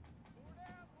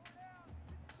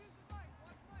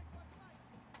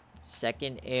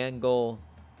 Second and goal.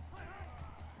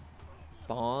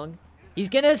 Bong. He's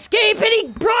going to escape, and he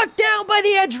brought down by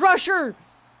the edge rusher.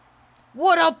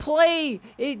 What a play.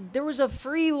 There was a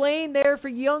free lane there for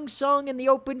Youngsung in the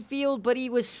open field, but he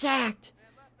was sacked.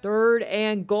 Third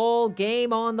and goal.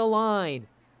 Game on the line.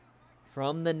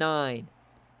 From the 9.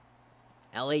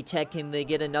 LA Tech, can they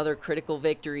get another critical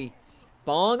victory?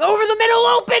 Bong over the middle,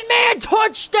 open man.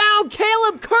 Touchdown,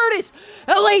 Caleb Curtis.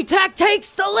 LA Tech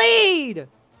takes the lead.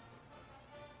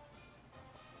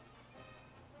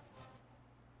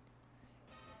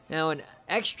 Now an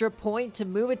extra point to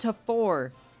move it to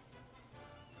 4.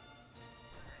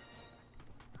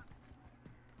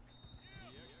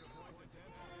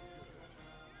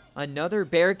 Another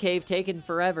BearCave taken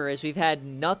forever, as we've had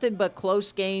nothing but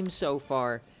close games so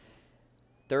far.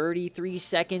 33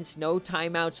 seconds, no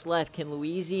timeouts left. Can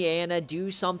Louisiana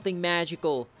do something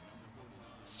magical?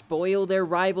 Spoil their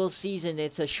rival season.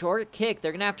 It's a short kick.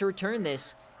 They're going to have to return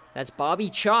this. That's Bobby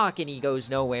Chalk, and he goes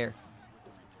nowhere.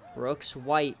 Brooks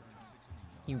White.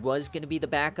 He was going to be the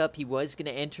backup. He was going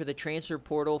to enter the transfer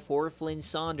portal for Flynn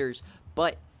Saunders.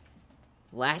 But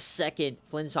last second,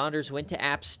 Flynn Saunders went to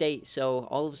App State. So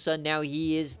all of a sudden now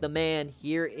he is the man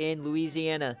here in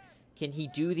Louisiana. Can he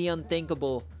do the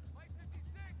unthinkable?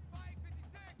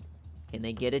 Can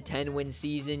they get a 10-win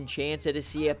season? Chance at a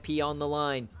CFP on the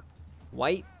line.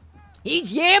 White.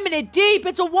 He's yamming it deep.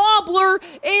 It's a wobbler.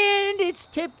 And it's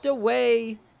tipped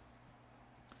away.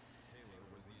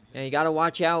 Now, you got to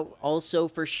watch out also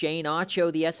for Shane Acho,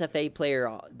 the SFA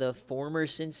player, the former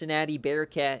Cincinnati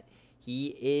Bearcat.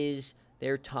 He is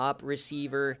their top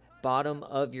receiver, bottom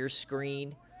of your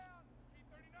screen.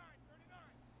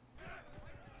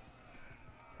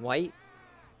 White.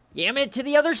 Yamming it to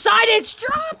the other side. It's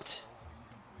dropped.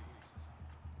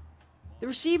 The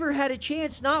receiver had a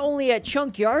chance not only at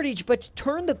chunk yardage, but to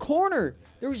turn the corner.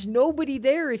 There was nobody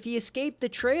there if he escaped the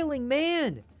trailing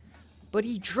man. But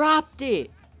he dropped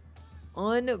it.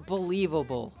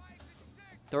 Unbelievable.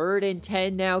 3rd and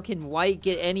 10 now. Can White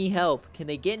get any help? Can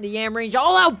they get into yam range?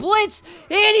 All out blitz.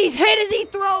 And he's hit as he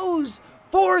throws.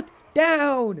 4th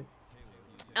down.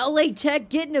 LA Tech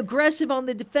getting aggressive on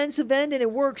the defensive end, and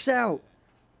it works out.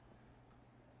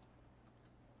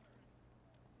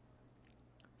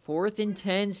 4th and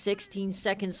 10, 16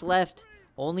 seconds left.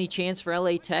 Only chance for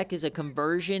LA Tech is a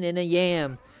conversion and a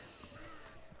yam.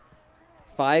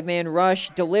 5-man rush,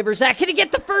 delivers that. Can he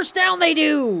get the first down? They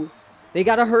do. They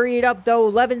got to hurry it up, though.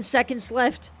 11 seconds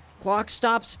left. Clock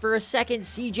stops for a second.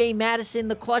 CJ Madison,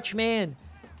 the clutch man.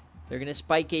 They're going to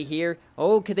spike it here.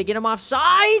 Oh, could they get him off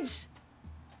sides?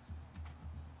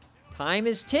 Time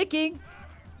is ticking.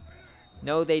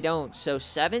 No, they don't. So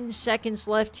 7 seconds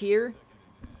left here.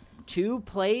 2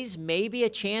 plays, maybe a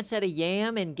chance at a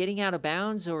yam and getting out of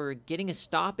bounds or getting a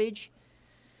stoppage.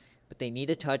 But they need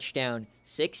a touchdown.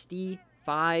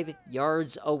 65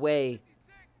 yards away.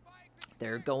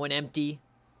 They're going empty.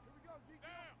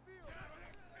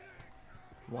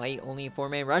 White, only a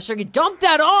 4-man rush. They're going to dump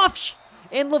that off.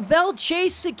 And Lavelle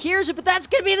Chase secures it, but that's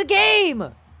going to be the game.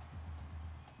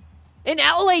 And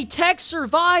LA Tech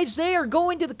survives. They are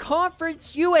going to the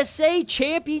Conference USA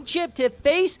Championship to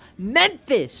face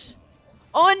Memphis.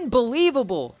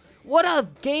 Unbelievable. What a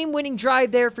game-winning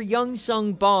drive there for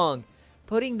Youngsung Bong.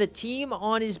 Putting the team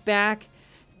on his back.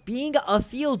 Being a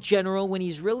field general when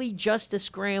he's really just a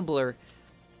scrambler.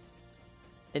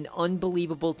 An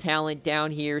unbelievable talent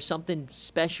down here. Something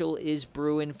special is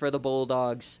brewing for the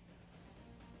Bulldogs.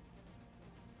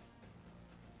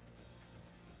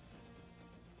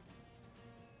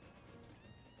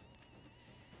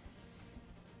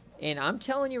 And I'm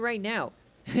telling you right now,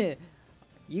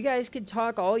 you guys can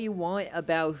talk all you want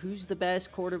about who's the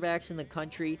best quarterbacks in the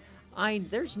country.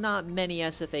 There's not many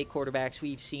SFA quarterbacks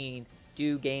we've seen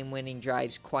do game-winning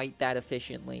drives quite that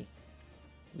efficiently.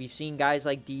 We've seen guys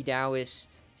like D. Dowis,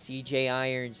 CJ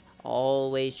Irons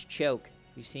always choke.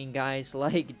 We've seen guys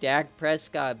like Dak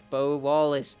Prescott, Bo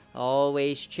Wallace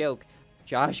always choke.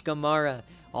 Josh Gamara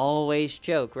always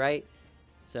choke, right?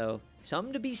 So,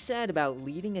 something to be said about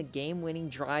leading a game-winning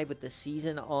drive with the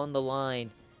season on the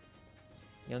line.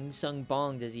 Young Sung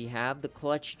Bong, does he have the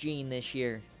clutch gene this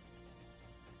year?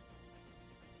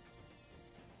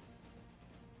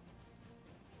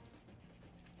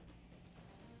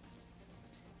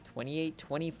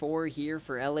 (28-24) here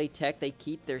for LA Tech. They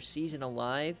keep their season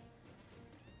alive.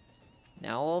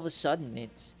 Now all of a sudden,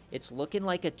 it's looking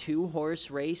like a two-horse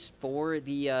race for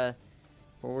the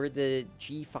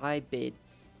G5 bid.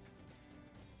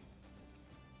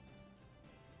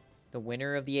 The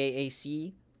winner of the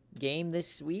AAC game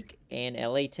this week and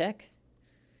LA Tech.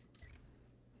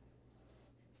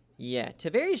 Yeah,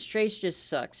 Tavarius Trace just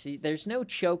sucks. There's no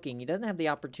choking. He doesn't have the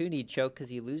opportunity to choke because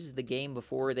he loses the game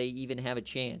before they even have a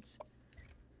chance.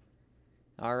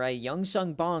 All right, Young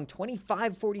Sung Bong,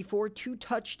 25-44, 2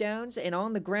 touchdowns, and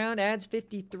on the ground adds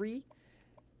 53.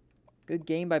 Good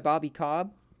game by Bobby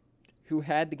Cobb, who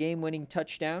had the game-winning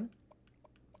touchdown.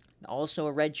 Also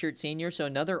a redshirt senior, so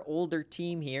another older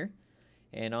team here.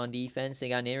 And on defense, they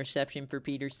got an interception for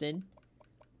Peterson.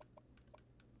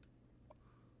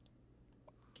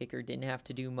 Kicker didn't have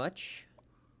to do much.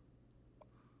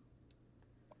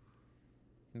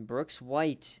 And Brooks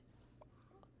White.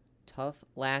 Tough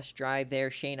last drive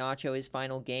there. Shane Acho, his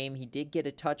final game. He did get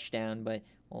a touchdown, but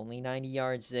only 90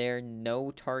 yards there.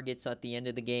 No targets at the end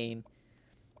of the game.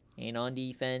 And on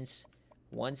defense,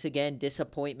 once again,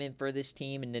 disappointment for this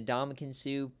team. And Ndamukong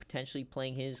Suh potentially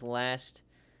playing his last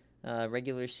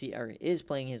regular season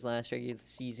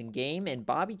game. And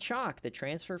Bobby Chalk, the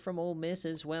transfer from Ole Miss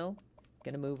as well.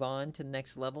 Going to move on to the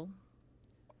next level.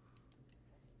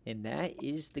 And that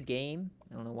is the game.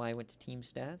 I don't know why I went to team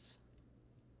stats.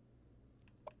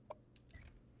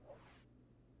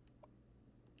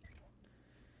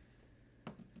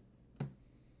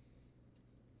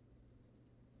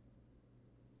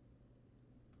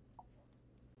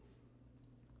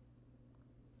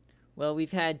 Well,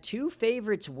 we've had 2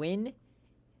 favorites win,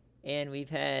 and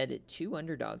we've had 2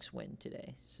 underdogs win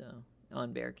today. So,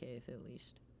 on BearCave at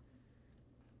least.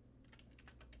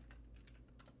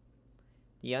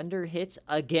 The under hits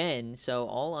again, so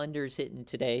all unders hitting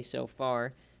today so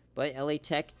far. But LA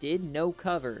Tech did no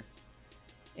cover.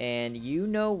 And you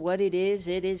know what it is.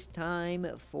 It is time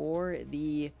for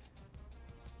the...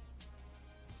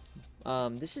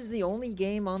 this is the only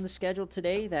game on the schedule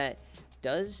today that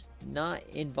does not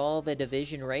involve a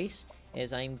division race,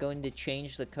 as I'm going to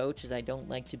change the coach, as I don't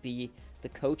like to be the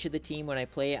coach of the team when I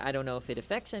play it. I don't know if it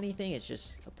affects anything. It's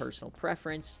just a personal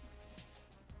preference.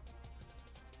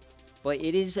 But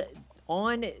it is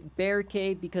on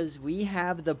BearCave because we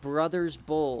have the Brothers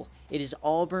Bowl. It is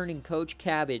Auburn and Coach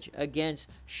Cabbage against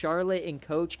Charlotte and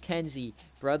Coach Kenzie.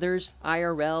 Brothers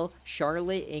IRL,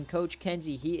 Charlotte and Coach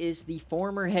Kenzie. He is the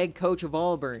former head coach of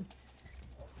Auburn.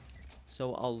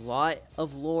 So a lot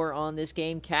of lore on this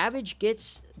game. Cabbage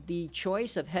gets the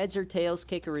choice of heads or tails,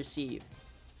 kick or receive.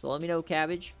 So let me know,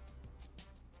 Cabbage.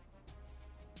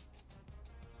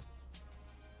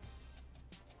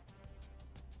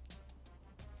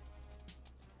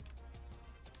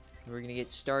 We're going to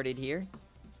get started here.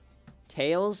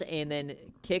 Tails and then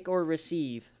kick or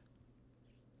receive.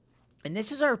 And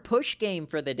this is our push game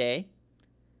for the day.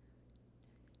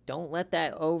 Don't let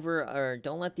the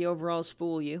overalls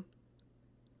fool you.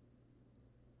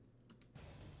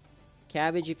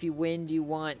 Cabbage, if you win, do you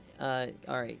want... all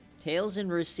right, tails and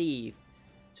receive.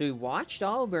 So we watched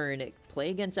Auburn play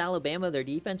against Alabama. Their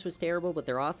defense was terrible, but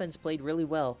their offense played really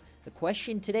well. The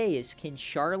question today is, can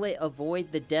Charlotte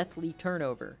avoid the deathly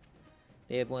turnover?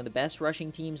 They have one of the best rushing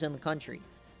teams in the country.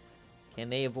 Can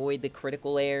they avoid the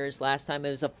critical errors? Last time it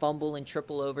was a fumble in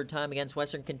triple overtime against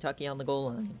Western Kentucky on the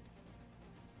goal line.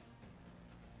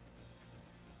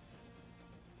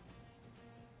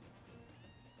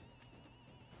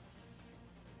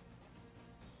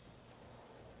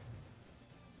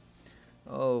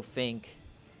 Oh, Fink.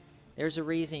 There's a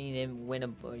reason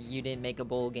you didn't make a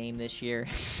bowl game this year.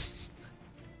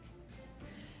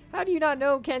 How do you not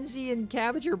know Kenzie and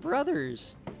Cabbage are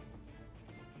brothers?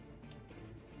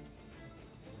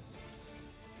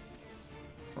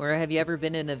 Or have you ever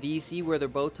been in a VC where they're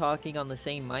both talking on the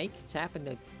same mic? It's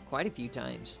happened quite a few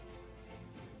times.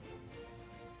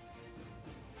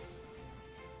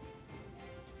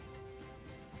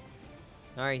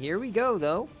 All right, here we go,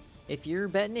 though. If you're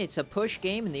betting, it's a push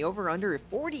game, and the over-under is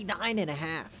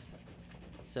 49.5.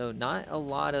 So not a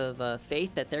lot of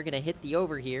faith that they're going to hit the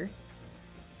over here.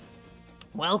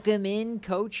 Welcome in,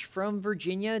 coach from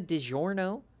Virginia,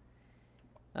 DiGiorno.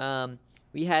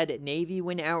 We had Navy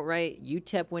win outright,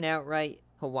 UTEP win outright,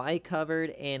 Hawaii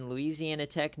covered, and Louisiana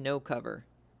Tech no cover.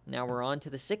 Now we're on to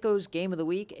the Sickos game of the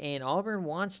week, and Auburn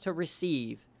wants to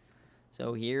receive.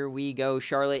 So here we go,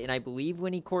 Charlotte, and I believe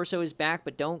Winnie Corso is back,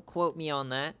 but don't quote me on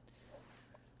that.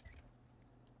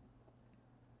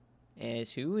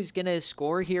 As who is going to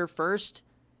score here first?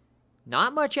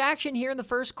 Not much action here in the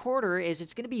first quarter, as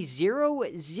it's going to be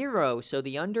 0-0. So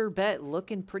the under bet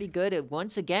looking pretty good.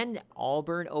 Once again,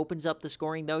 Auburn opens up the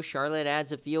scoring, though. Charlotte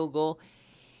adds a field goal.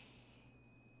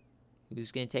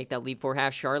 Who's going to take that lead for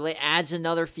half? Charlotte adds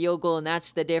another field goal, and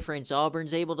that's the difference.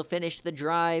 Auburn's able to finish the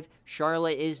drive.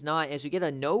 Charlotte is not, as we get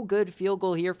a no-good field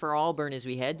goal here for Auburn as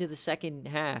we head to the second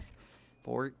half.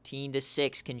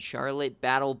 14-6. Can Charlotte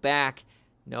battle back?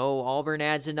 No, Auburn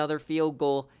adds another field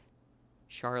goal.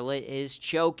 Charlotte is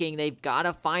choking. They've got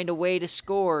to find a way to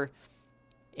score.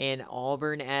 And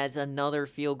Auburn adds another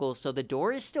field goal. So the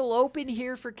door is still open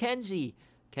here for Kenzie.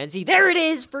 Kenzie, there it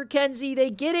is for Kenzie. They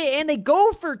get it, and they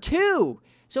go for two.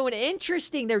 So an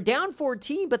interesting, they're down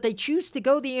 14, but they choose to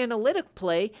go the analytic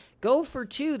play, go for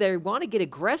two. They want to get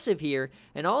aggressive here.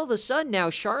 And all of a sudden now,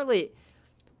 Charlotte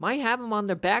might have them on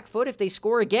their back foot if they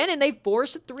score again, and they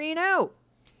force a 3-and-out.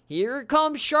 Here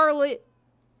comes Charlotte.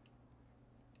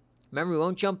 Remember, we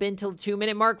won't jump in till the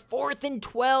 2-minute mark. 4th and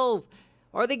 12.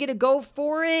 Are they going to go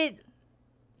for it?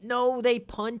 No, they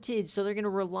punted, so they're going to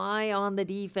rely on the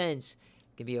defense.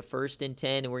 Going to be a 1st and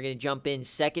 10, and we're going to jump in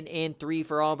 2nd and 3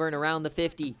 for Auburn around the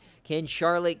 50. Can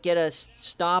Charlotte get a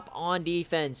stop on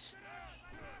defense?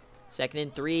 2nd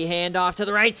and 3, handoff to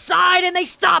the right side, and they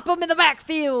stop them in the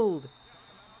backfield.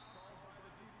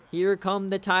 Here come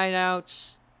the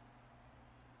timeouts.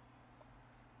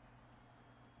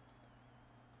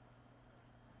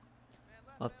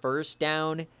 A 1st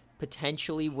down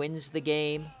potentially wins the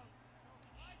game.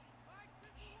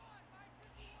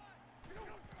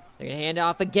 They're going to hand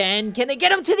off again. Can they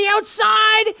get him to the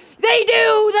outside? They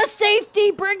do! The safety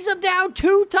brings him down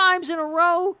 2 times in a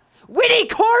row. Winnie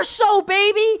Corso,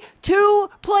 baby!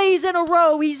 2 plays in a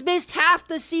row. He's missed half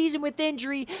the season with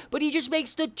injury, but he just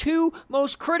makes the 2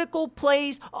 most critical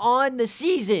plays on the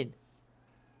season.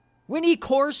 Winnie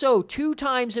Corso, 2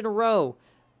 times in a row.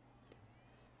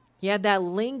 He had that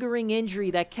lingering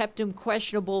injury that kept him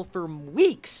questionable for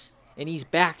weeks, and he's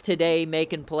back today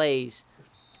making plays.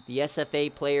 The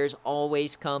SFA players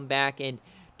always come back, and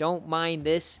don't mind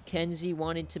this. Kenzie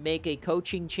wanted to make a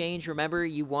coaching change. Remember,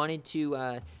 you wanted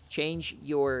to change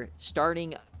your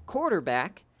starting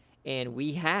quarterback, and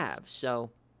we have.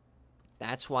 So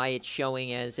that's why it's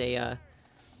showing as a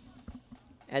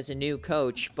new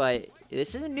coach, but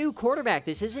this is a new quarterback.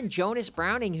 This isn't Jonas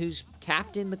Browning, who's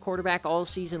captained the quarterback all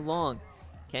season long.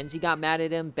 Kenzie got mad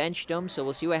at him, benched him, so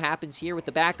we'll see what happens here with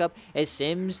the backup. As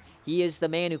Sims, he is the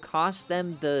man who cost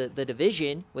them the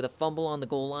division with a fumble on the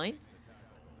goal line.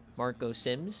 Marco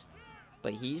Sims.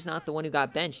 But he's not the one who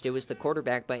got benched. It was the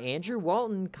quarterback. But Andrew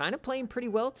Walton kind of playing pretty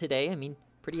well today. I mean,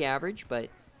 pretty average, but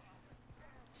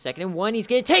 2nd and 1, he's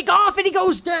going to take off, and he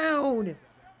goes down!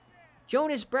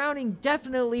 Jonas Browning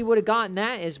definitely would have gotten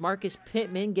that as Marcus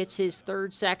Pittman gets his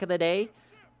 3rd sack of the day.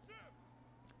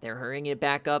 They're hurrying it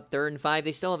back up, 3rd and 5.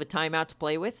 They still have a timeout to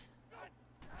play with.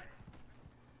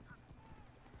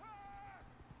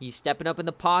 He's stepping up in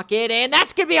the pocket, and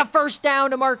that's going to be a 1st down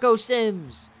to Marco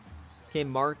Sims. Can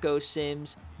Marco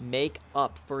Sims make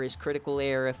up for his critical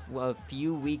error a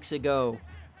few weeks ago?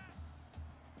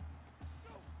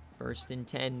 1st and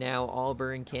 10 now.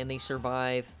 Auburn, can they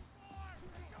survive?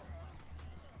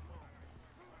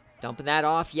 Dumping that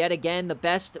off yet again. The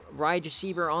best wide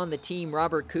receiver on the team,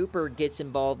 Robert Cooper, gets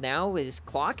involved now. His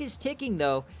clock is ticking,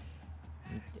 though.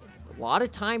 A lot of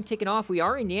time ticking off. We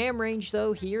are in yam range,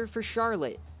 though, here for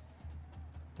Charlotte.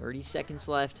 30 seconds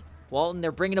left. Walton,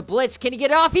 they're bringing a blitz. Can he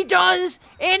get it off? He does!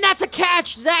 And that's a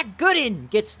catch! Zach Gooden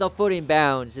gets the foot in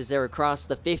bounds as they're across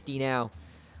the 50 now.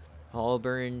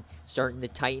 Auburn starting to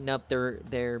tighten up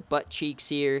their butt cheeks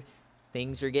here.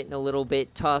 Things are getting a little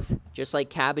bit tough. Just like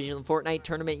Cabbage in the Fortnite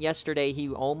tournament yesterday, he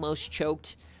almost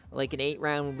choked like an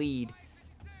 8-round lead.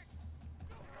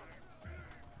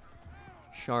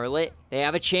 Charlotte, they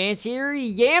have a chance here. He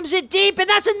yams it deep, and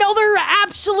that's another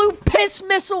absolute piss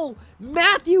missile.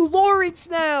 Matthew Lawrence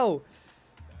now.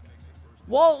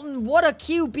 Walton, what a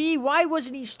QB. Why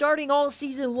wasn't he starting all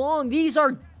season long? These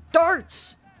are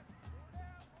darts.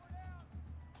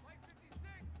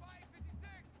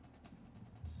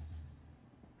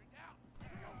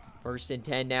 First and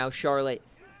 10 now, Charlotte.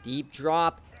 Deep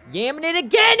drop. Yamming it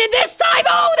again, and this time,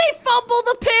 oh, they fumbled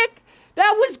the pick.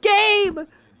 That was game.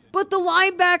 But the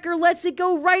linebacker lets it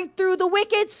go right through the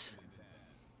wickets.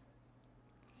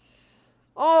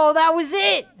 Oh, that was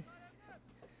it.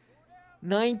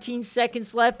 19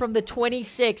 seconds left from the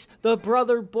 26. The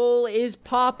Brother Bull is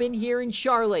popping here in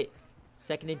Charlotte.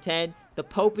 Second and 10. The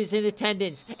Pope is in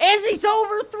attendance as he's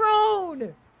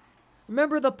overthrown.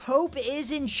 Remember, the Pope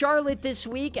is in Charlotte this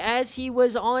week as he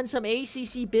was on some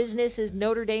ACC business, as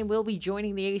Notre Dame will be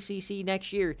joining the ACC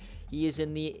next year. He is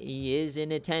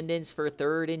in attendance for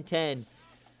 3rd and 10.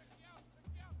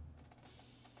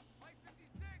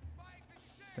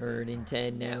 3rd and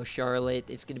 10 now, Charlotte.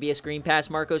 It's going to be a screen pass.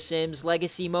 Marco Sims,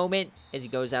 legacy moment as he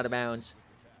goes out of bounds.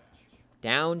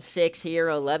 Down 6 here,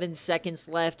 11 seconds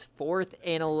left. 4th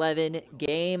and 11,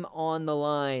 game on the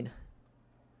line.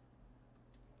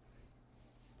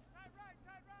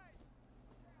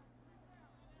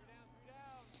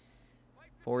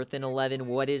 Fourth and 11,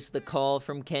 what is the call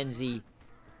from Kenzie?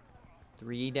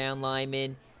 3 down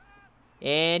linemen.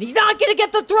 And he's not going to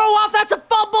get the throw off. That's a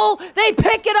fumble. They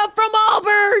pick it up from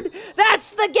Auburn.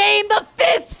 That's the game. The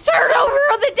 5th turnover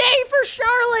of the day for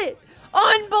Charlotte.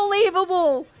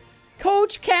 Unbelievable.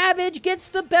 Coach Cabbage gets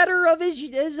the better of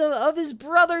his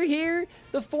brother here,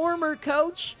 the former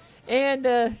coach.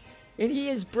 And he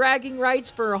is bragging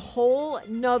rights for a whole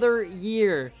nother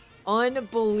year.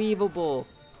 Unbelievable.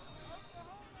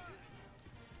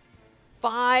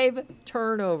 5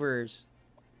 turnovers.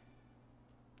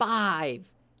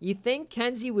 5. You think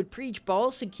Kenzie would preach ball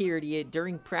security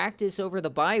during practice over the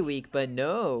bye week, but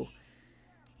no.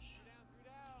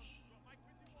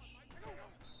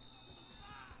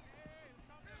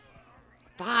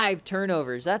 Five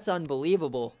turnovers. That's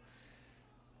unbelievable.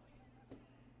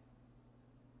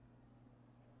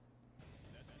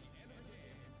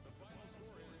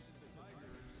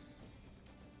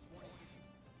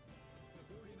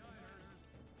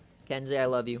 Kenzie, I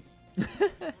love you.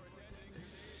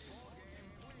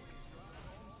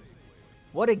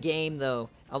 What a game, though.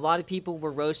 A lot of people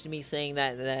were roasting me saying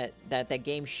that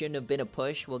game shouldn't have been a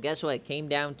push. Well, guess what? It came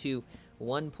down to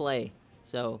one play.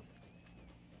 So,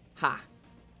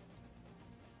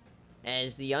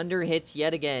 as the under hits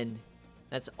yet again.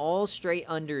 That's all straight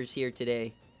unders here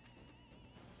today.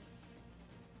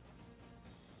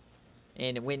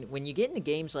 And when you get into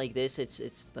games like this,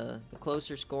 it's the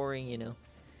closer scoring, you know.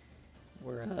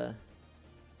 We're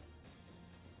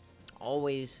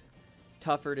always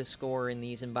tougher to score in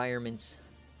these environments.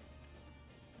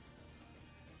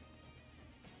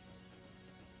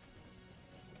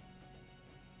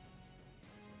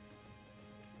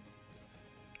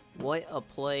 What a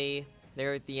play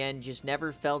there at the end. Just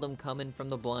never felt him coming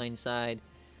from the blind side.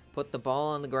 Put the ball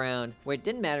on the ground. Well, it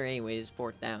didn't matter anyways,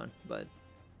 4th down, but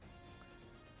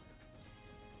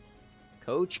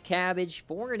Coach Cabbage,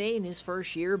 4-8 in his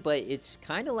first year, but it's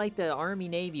kind of like the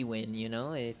Army-Navy win, you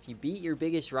know? If you beat your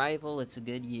biggest rival, it's a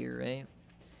good year, right?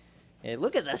 And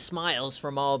look at the smiles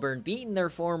from Auburn, beating their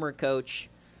former coach.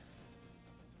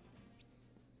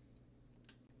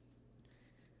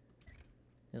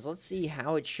 Let's see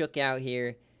how it shook out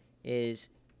here.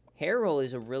 Harrell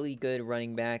is a really good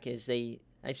running back.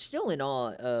 I'm still in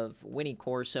awe of Winnie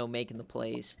Corso making the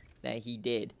plays that he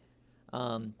did.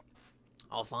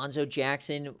 Alfonso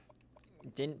Jackson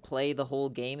didn't play the whole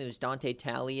game. It was Dante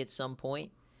Talley at some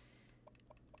point.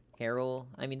 Harrell.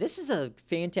 I mean, this is a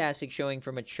fantastic showing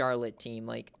from a Charlotte team.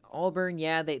 Like, Auburn,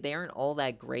 yeah, they aren't all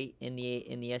that great in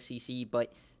the SEC,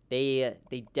 but they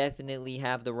definitely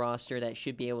have the roster that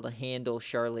should be able to handle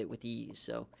Charlotte with ease.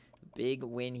 So, big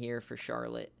win here for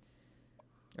Charlotte.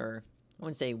 Or, I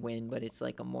wouldn't say win, but it's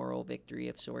like a moral victory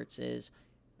of sorts.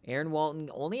 Aaron Walton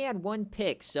only had 1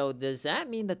 pick, so does that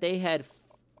mean that they had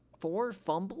 4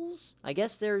 fumbles? I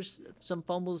guess there's some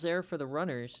fumbles there for the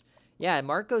runners. Yeah,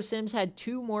 Marco Sims had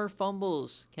 2 more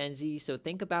fumbles, Kenzie, so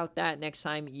think about that next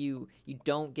time you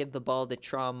don't give the ball to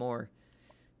Traw Moore.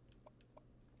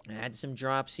 I had some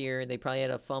drops here. They probably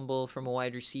had a fumble from a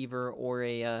wide receiver or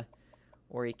a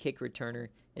kick returner.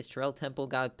 As Terrell Temple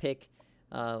got a pick,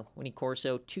 Winnie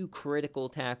Corso, 2 critical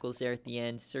tackles there at the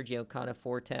end. Sergio Okada,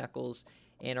 4 tackles.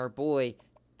 And our boy,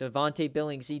 Devontae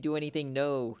Billings, he do anything?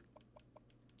 No.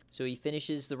 So he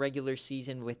finishes the regular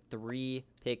season with 3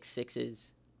 pick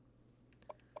sixes.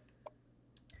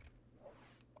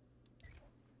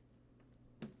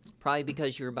 Probably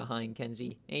because you're behind,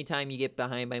 Kenzie. Anytime you get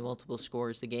behind by multiple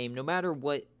scores, the game, no matter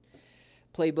what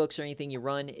playbooks or anything you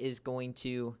run, is going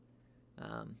to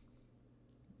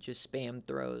just spam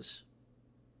throws.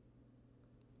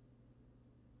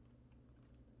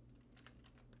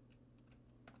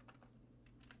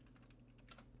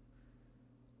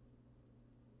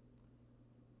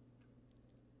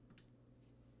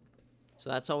 So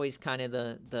that's always kind of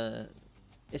the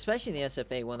especially in the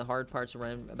SFA, one of the hard parts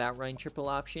about running triple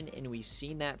option, and we've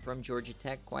seen that from Georgia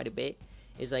Tech quite a bit,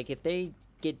 is like if they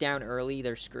get down early,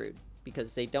 they're screwed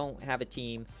because they don't have a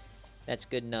team that's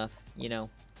good enough, you know,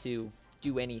 to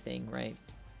do anything, right?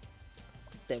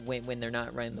 That when they're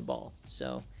not running the ball.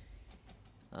 So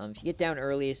if you get down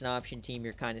early as an option team,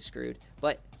 you're kind of screwed.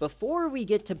 But before we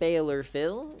get to Baylor,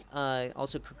 Phil,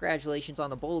 also congratulations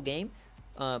on the bowl game,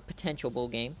 potential bowl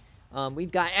game.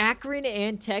 We've got Akron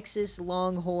and Texas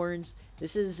Longhorns.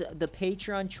 This is the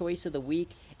Patreon choice of the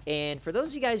week. And for those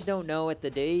of you guys who don't know, at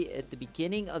the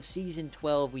beginning of season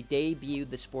 12, we debuted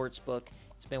the sportsbook.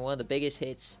 It's been one of the biggest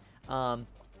hits.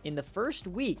 In the first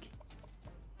week,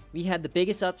 we had the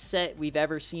biggest upset we've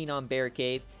ever seen on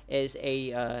BearCave as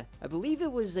I believe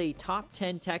it was a top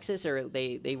 10 Texas, or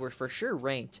they were for sure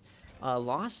ranked,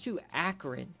 lost to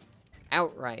Akron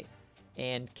outright.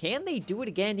 And can they do it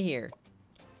again here?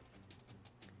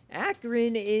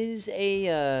 Akron is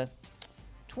a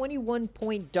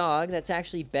 21-point dog. That's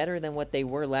actually better than what they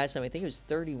were last time. I think it was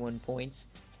 31 points.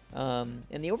 And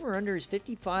the over-under is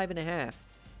 55.5.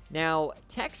 Now,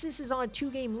 Texas is on a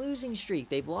 2-game losing streak.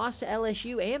 They've lost to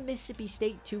LSU and Mississippi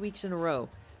State 2 weeks in a row.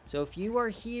 So if you are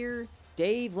here,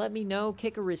 Dave, let me know.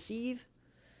 Kick or receive.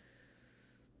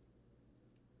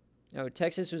 Oh,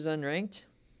 Texas was unranked?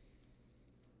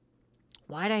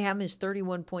 Why'd I have them as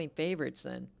 31-point favorites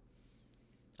then?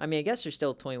 I mean, I guess they're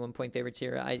still 21-point favorites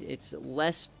here. It's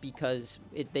less because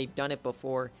they've done it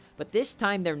before. But this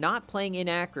time, they're not playing in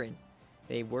Akron.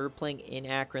 They were playing in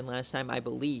Akron last time, I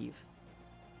believe.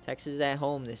 Texas is at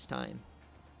home this time.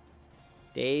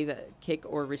 Dave, kick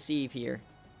or receive here.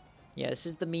 Yeah, this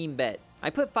is the meme bet. I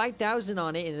put 5,000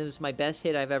 on it, and it was my best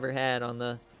hit I've ever had on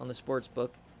the sports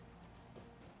book.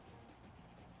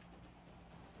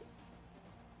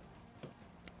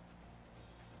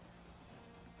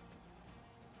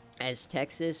 As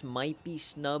Texas might be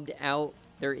snubbed out,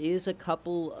 there is a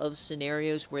couple of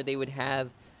scenarios where they would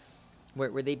have,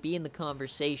 where they'd be in the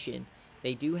conversation.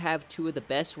 They do have 2 of the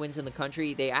best wins in the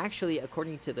country. They actually,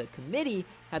 according to the committee,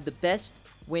 have the best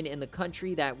win in the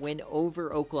country, that win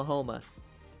over Oklahoma.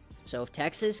 So if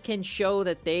Texas can show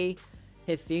that they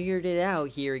have figured it out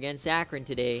here against Akron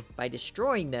today by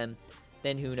destroying them,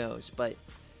 then who knows. But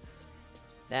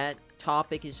that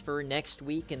topic is for next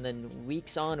week and then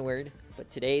weeks onward. But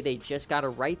today they just got to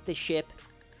right the ship,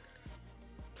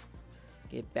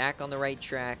 get back on the right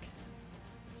track.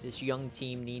 This young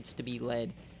team needs to be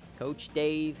led. Coach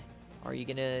Dave, are you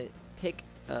going to pick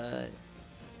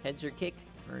heads or kick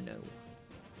or no?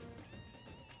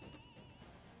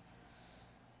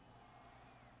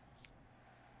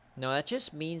 No, that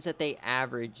just means that they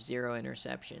average 0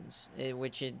 interceptions,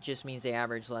 which it just means they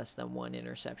average less than 1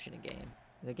 interception a game.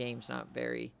 The game's not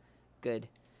very good.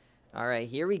 All right,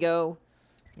 here we go.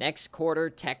 Next quarter,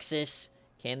 Texas.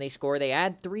 Can they score? They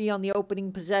add 3 on the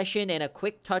opening possession and a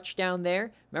quick touchdown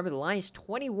there. Remember, the line is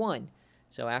 21.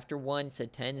 So after 1, it's a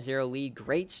 10-0 lead.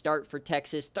 Great start for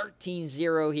Texas.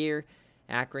 13-0 here.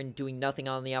 Akron doing nothing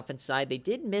on the offense side. They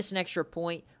did miss an extra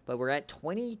point, but we're at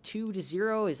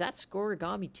 22-0. Is that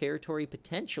scoregami territory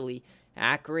potentially?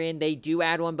 Akron, they do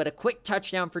add 1, but a quick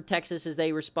touchdown for Texas as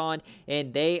they respond,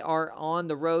 and they are on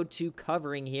the road to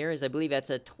covering here, as I believe that's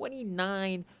a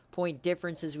 29-point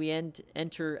difference as we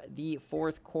enter the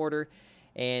 4th quarter.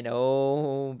 And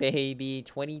oh, baby,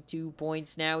 22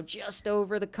 points now, just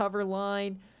over the cover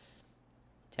line.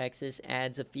 Texas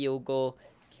adds a field goal.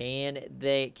 Can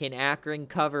Akron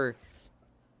cover?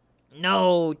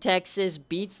 No, Texas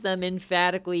beats them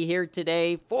emphatically here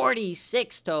today,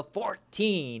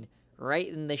 46-14. Right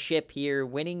in the ship here,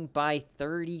 winning by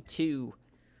 32.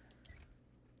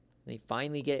 They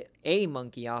finally get a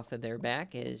monkey off of their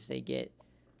back as they get,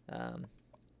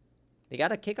 they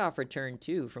got a kickoff return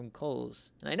too from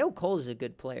Coles. And I know Coles is a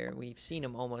good player. We've seen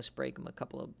him almost break him a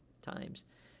couple of times.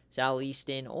 Sal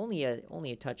Easton, only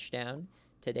a touchdown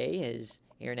today as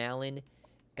Aaron Allen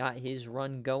got his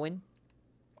run going.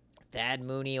 Thad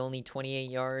Mooney, only 28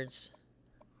 yards.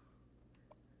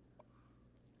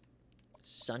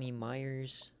 Sonny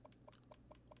Myers.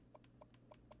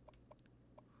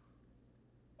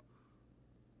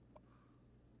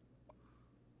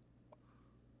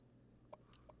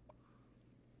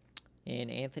 And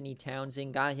Anthony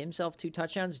Townsend got himself 2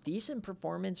 touchdowns. Decent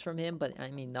performance from him, but, I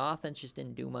mean, the offense just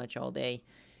didn't do much all day.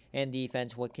 And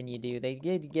defense, what can you do? They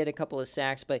did get a couple of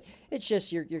sacks, but it's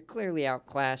just you're clearly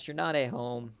outclassed. You're not at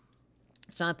home.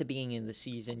 It's not the beginning of the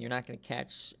season. You're not going to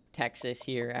catch Texas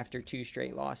here after 2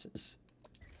 straight losses.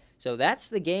 So that's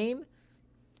the game.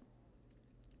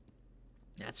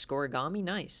 That's scoregami.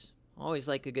 Nice. Always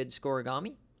like a good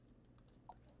scoregami.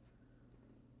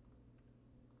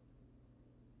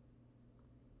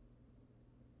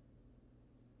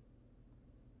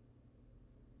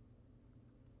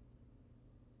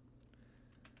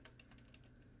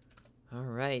 All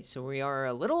right, so we are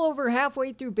a little over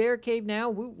halfway through BearCave now.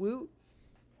 Woot woot.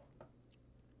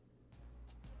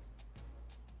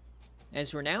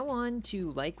 As we're now on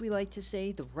to, like we like to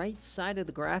say, the right side of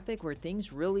the graphic where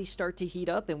things really start to heat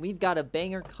up, and we've got a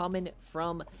banger coming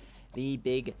from the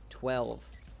Big 12.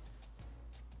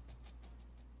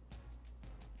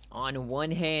 On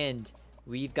one hand,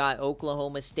 we've got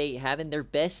Oklahoma State having their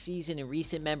best season in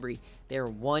recent memory. They're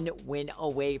one win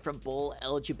away from bowl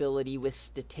eligibility with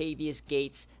Statavius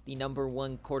Gates, the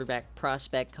 #1 quarterback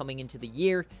prospect coming into the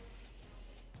year.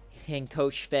 And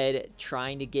Coach Fed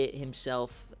trying to get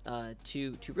himself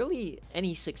to really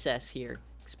any success here.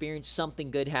 Experience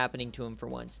something good happening to him for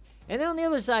once. And then on the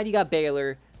other side, you got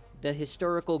Baylor, the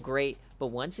historical great, but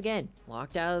once again,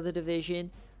 locked out of the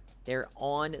division. They're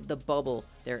on the bubble.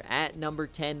 They're at number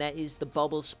 10. That is the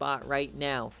bubble spot right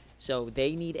now. So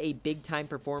they need a big-time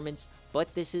performance,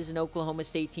 but this is an Oklahoma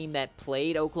State team that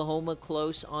played Oklahoma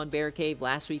close on BearCave.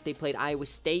 Last week they played Iowa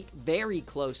State very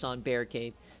close on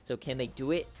BearCave. So can they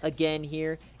do it again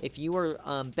here? If you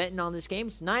are betting on this game,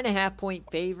 it's 9.5-point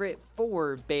favorite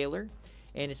for Baylor,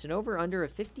 and it's an over-under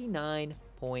of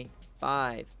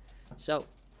 59.5. So,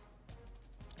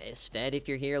 Fed, if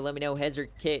you're here, let me know heads or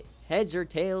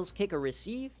tails, kick or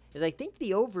receive, as I think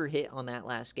the over hit on that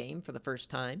last game for the first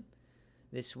time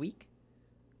this week.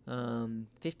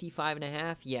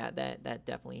 55.5, yeah, that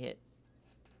definitely hit.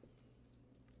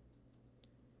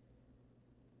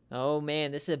 Oh,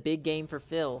 man, this is a big game for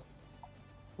Phil.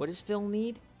 What does Phil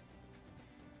need?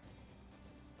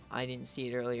 I didn't see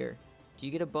it earlier. Do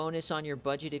you get a bonus on your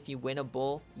budget if you win a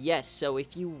bowl? Yes, so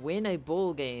if you win a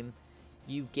bowl game,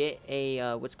 you get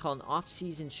a what's called an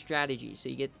off-season strategy. So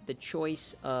you get the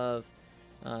choice of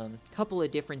a couple of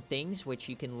different things, which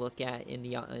you can look at in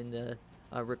the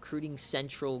Recruiting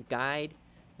Central guide,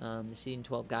 the Season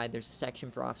 12 guide. There's a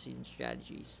section for off-season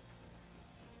strategies.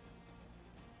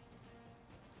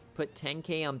 Put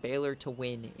 10K on Baylor to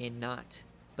win and not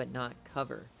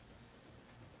cover.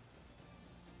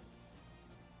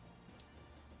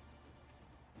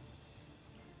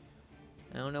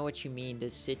 I don't know what you mean.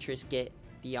 Does Citrus get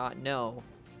the no.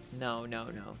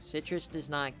 Citrus does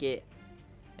not get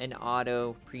an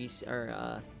auto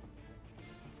yeah,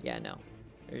 no.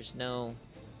 There's no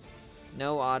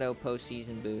auto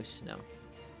postseason boost, no.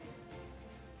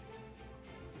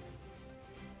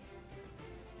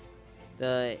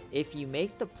 If you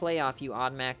make the playoff, you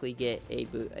automatically get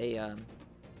an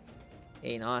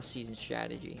off-season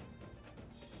strategy.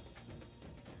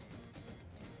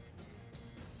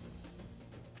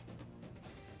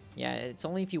 Yeah, it's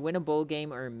only if you win a bowl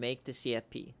game or make the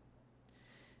CFP.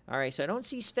 All right, so I don't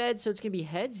see Sved, so it's going to be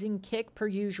heads and kick per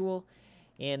usual.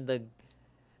 And the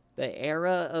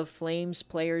era of Flames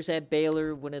players at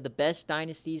Baylor, one of the best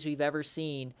dynasties we've ever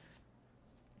seen.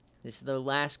 This is their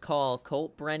last call.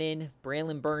 Colt Brennan,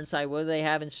 Braylon Burnside, what do they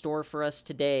have in store for us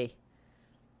today?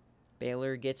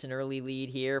 Baylor gets an early lead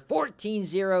here.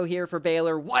 14-0 here for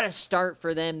Baylor. What a start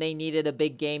for them. They needed a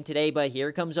big game today, but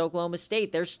here comes Oklahoma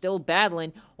State. They're still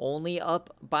battling. Only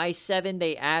up by 7.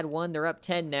 They add 1. They're up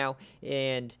 10 now.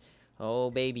 And,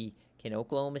 oh, baby, can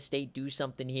Oklahoma State do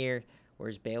something here? Or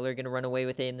is Baylor going to run away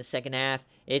with it in the second half?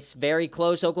 It's very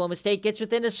close. Oklahoma State gets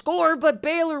within a score, but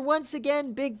Baylor, once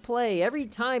again, big play. Every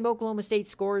time Oklahoma State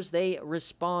scores, they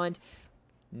respond.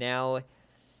 Now,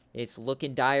 it's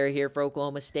looking dire here for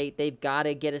Oklahoma State. They've got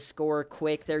to get a score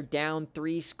quick. They're down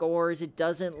 3 scores. It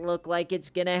doesn't look like it's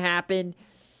going to happen.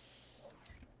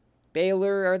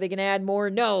 Baylor, are they going to add more?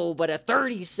 No, but a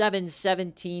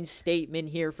 37-17 statement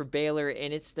here for Baylor,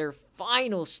 and it's their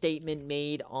final statement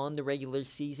made on the regular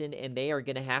season, and they are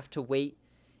going to have to wait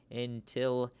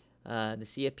until the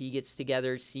CFP gets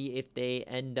together, see if they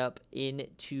end up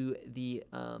into the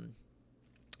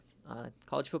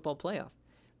college football playoff.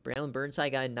 Braylon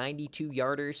Burnside got a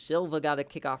 92-yarder. Silva got a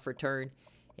kickoff return,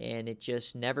 and it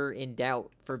just never in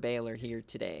doubt for Baylor here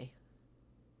today.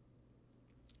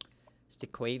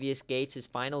 Statavius Gates, his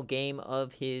final game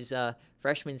of his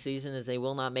freshman season, as they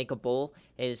will not make a bowl,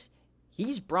 is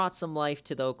he's brought some life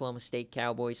to the Oklahoma State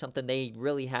Cowboys, something they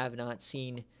really have not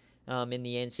seen in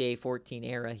the NCAA 14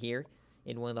 era here,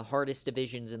 in one of the hardest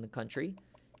divisions in the country.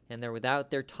 And they're without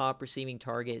their top receiving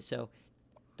target, so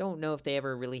don't know if they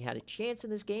ever really had a chance in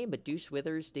this game, but Deuce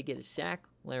Withers did get a sack.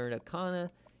 Larry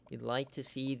Nakana, you'd like to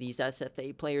see these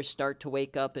SFA players start to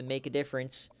wake up and make a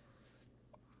difference.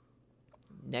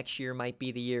 Next year might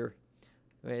be the year.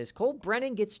 As Colt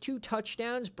Brennan gets 2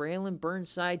 touchdowns, Braylon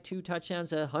Burnside 2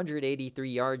 touchdowns, 183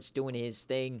 yards, doing his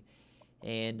thing.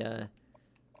 And,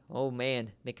 oh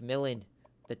man, McMillan,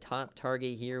 the top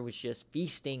target here, was just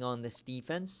feasting on this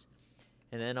defense.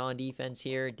 And then on defense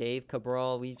here, Dave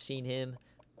Cabral, we've seen him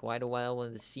quite a while, one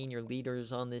of the senior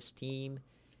leaders on this team.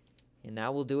 And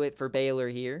that will do it for Baylor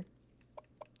here.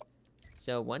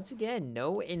 So, once again,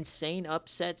 no insane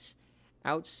upsets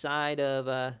outside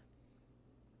of...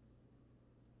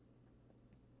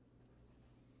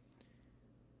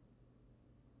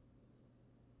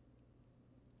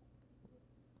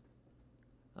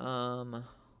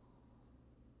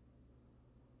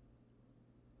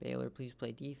 Baylor, please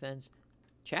play defense.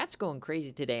 Chat's going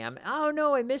crazy today. Oh,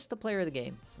 no, I missed the player of the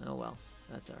game. Oh, well,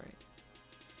 that's all right.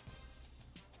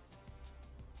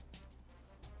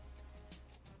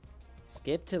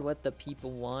 Skip to what the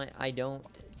people want. I don't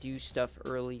do stuff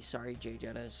early. Sorry, J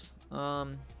Jettas.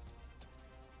 All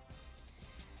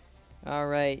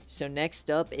right, so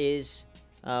next up is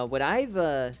what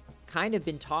I've kind of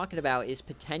been talking about is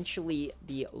potentially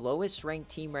the lowest ranked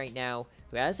team right now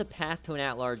who has a path to an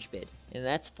at-large bid, and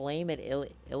that's Flame at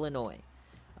Illinois.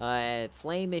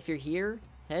 Flame, if you're here,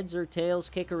 heads or tails,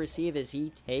 kick or receive as he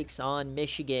takes on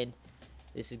Michigan.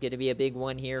 This is going to be a big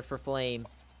one here for Flame.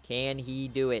 Can he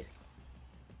do it?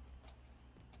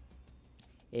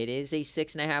 It is a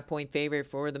 6.5-point favorite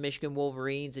for the Michigan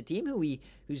Wolverines, a team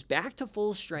who's back to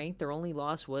full strength. Their only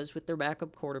loss was with their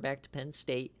backup quarterback to Penn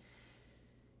State.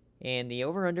 And the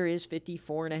over-under is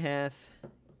 54.5.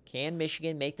 Can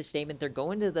Michigan make the statement? They're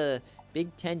going to the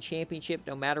Big Ten championship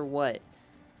no matter what.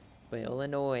 But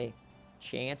Illinois,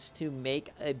 chance to make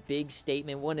a big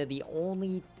statement. One of the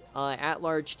only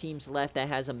at-large teams left that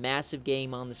has a massive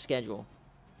game on the schedule.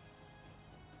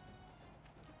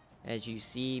 As you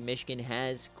see, Michigan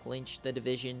has clinched the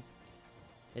division,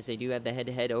 as they do have the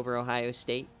head-to-head over Ohio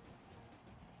State.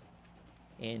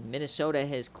 And Minnesota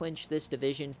has clinched this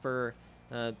division for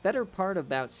a better part of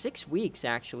about 6 weeks,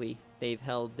 actually. They've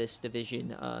held this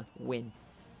division win.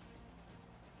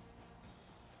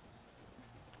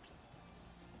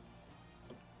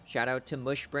 Shout out to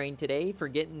Mushbrain today for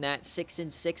getting that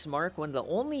 6-6 mark. One of the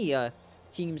only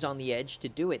teams on the edge to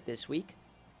do it this week.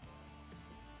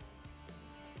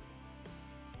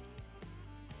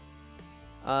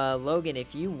 Logan,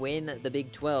 if you win the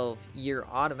Big 12, you're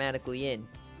automatically in.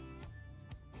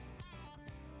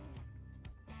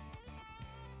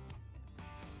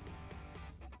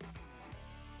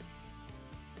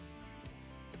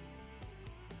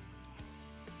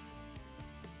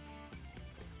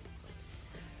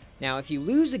 Now, if you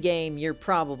lose a game, you're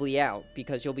probably out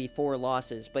because you'll be 4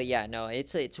 losses. But yeah, no,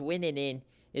 it's winning in.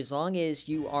 As long as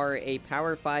you are a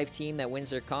Power 5 team that wins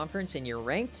their conference and you're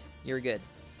ranked, you're good.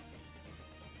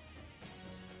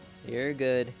 You're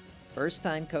good. First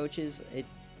time coaches,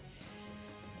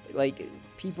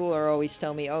 people are always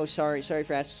telling me, oh, sorry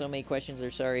for asking so many questions, or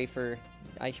sorry for,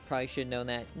 I probably should have known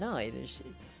that. No, the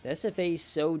SFA is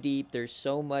so deep. There's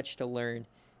so much to learn.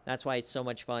 That's why it's so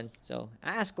much fun. So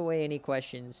ask away any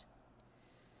questions.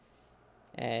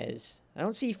 As I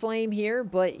don't see Flame here,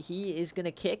 but he is going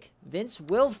to kick. Vince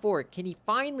Wilfork, can he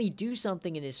finally do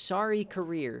something in his sorry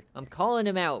career? I'm calling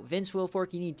him out. Vince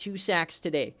Wilfork, you need 2 sacks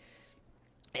today.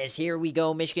 As here we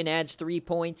go, Michigan adds 3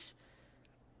 points.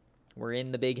 We're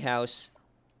in the big house.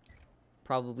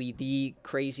 Probably the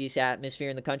craziest atmosphere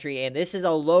in the country. And this is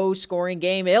a low-scoring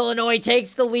game. Illinois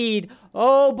takes the lead.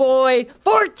 Oh, boy.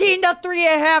 14-3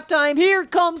 at halftime. Here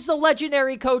comes the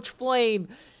legendary Coach Flame.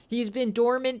 He's been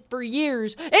dormant for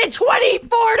years. And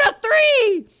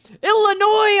 24-3!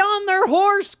 Illinois on their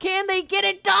horse. Can they get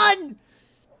it done?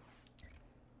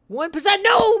 1%.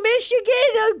 No,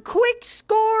 Michigan, a quick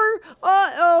score.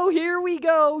 Uh-oh, here we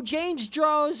go. James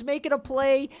Draws making a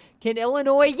play. Can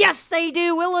Illinois? Yes, they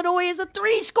do. Illinois is a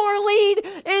 3-score lead.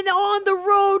 And on the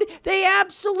road, they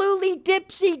absolutely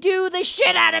dipsy-do the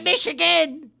shit out of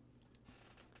Michigan.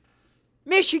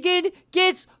 Michigan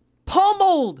gets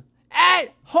pummeled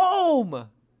at home.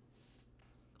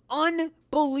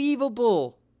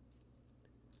 Unbelievable.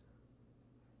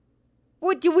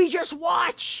 What did we just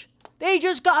watch? They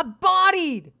just got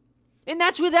bodied. And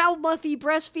that's without Muffy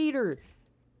Breastfeeder.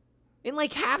 In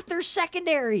like half their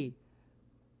secondary.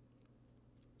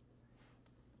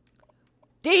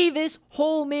 Davis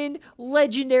Holman,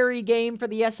 legendary game for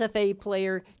the SFA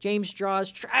player. James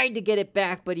Draws tried to get it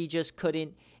back, but he just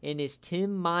couldn't. And is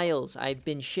Tim Miles. I've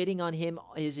been shitting on him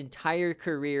his entire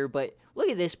career, but look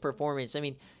at this performance. I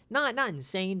mean, not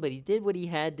insane, but he did what he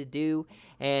had to do.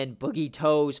 And Boogie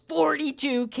Toes,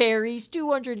 42 carries,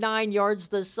 209 yards.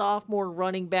 The sophomore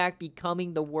running back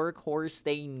becoming the workhorse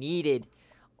they needed.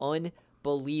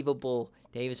 Unbelievable.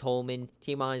 Davis Holman,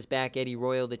 team on his back. Eddie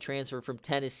Royal, the transfer from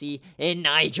Tennessee. And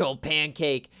Nigel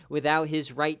Pancake. Without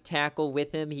his right tackle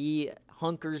with him, he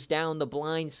hunkers down the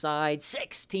blind side.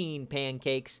 16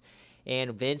 pancakes.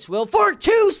 And Vince Wilfork,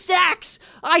 2 sacks.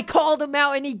 I called him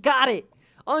out and he got it.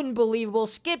 Unbelievable.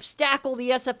 Skip Stackle,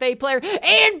 the SFA player,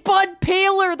 and Bud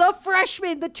Paler, the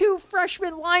freshman. The two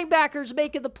freshman linebackers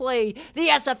making the play. The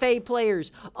SFA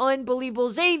players. Unbelievable.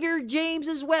 Xavier James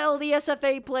as well, the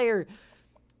SFA player.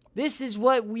 This is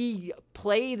what we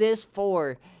play this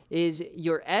for, is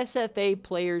your SFA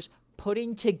players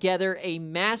putting together a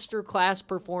masterclass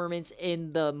performance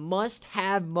in the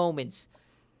must-have moments.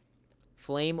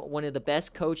 Flame, one of the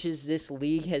best coaches this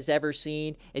league has ever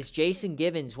seen, is Jason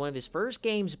Givens. One of his first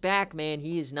games back, man,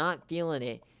 he is not feeling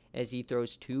it as he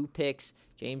throws 2 picks.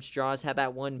 James Straws had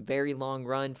that one very long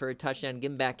run for a touchdown,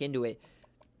 get him back into it.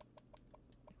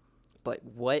 But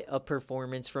what a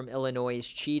performance from Illinois.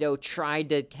 Cheeto tried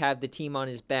to have the team on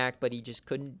his back, but he just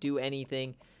couldn't do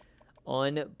anything.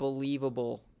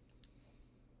 Unbelievable.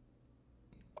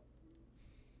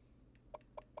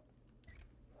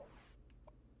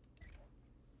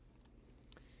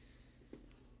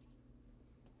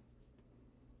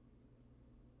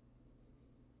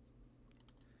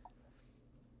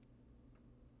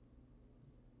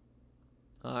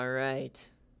 All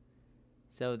right.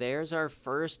 So there's our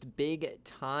first big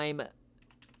time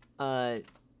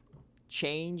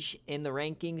change in the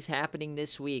rankings happening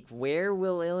this week. Where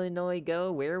will Illinois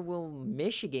go? Where will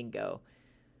Michigan go?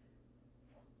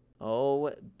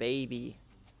 Oh, baby.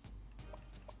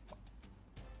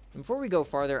 Before we go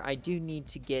farther, I do need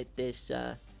to get this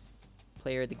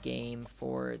player of the game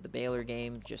for the Baylor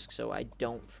game, just so I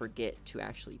don't forget to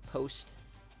actually post.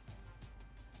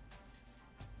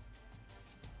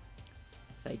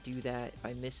 As I do that, if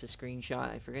I miss a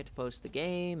screenshot, I forget to post the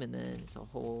game, and then it's a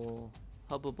whole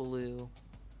hubbubaloo.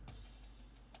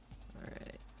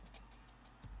 Alright.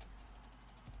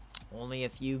 Only a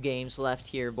few games left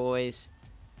here, boys.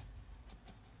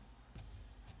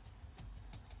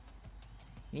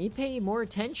 You need to pay more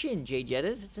attention, Jay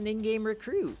Jettas. It's an in-game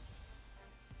recruit.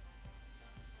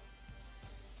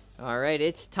 Alright,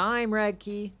 it's time,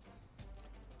 Radkey.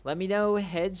 Let me know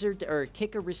heads or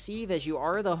kick or receive, as you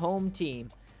are the home team.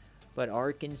 But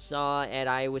Arkansas at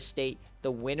Iowa State,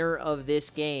 the winner of this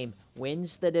game,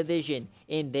 wins the division.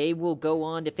 And they will go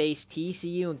on to face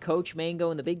TCU and Coach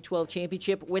Mango in the Big 12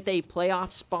 Championship with a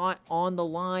playoff spot on the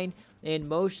line. And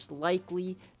most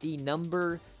likely the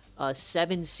number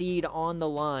 7 seed on the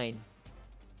line.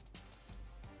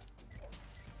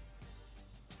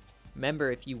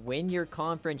 Remember, if you win your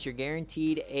conference, you're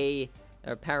guaranteed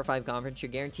or Power 5 conference,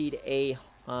 you're guaranteed a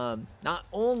not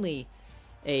only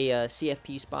a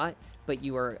CFP spot, but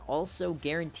you are also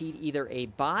guaranteed either a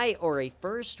bye or a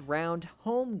first round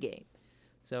home game.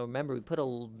 So remember, we put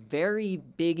a very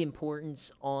big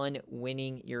importance on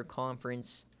winning your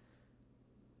conference.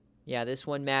 Yeah, this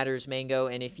one matters, Mango.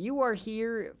 And if you are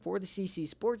here for the CC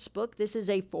Sportsbook, this is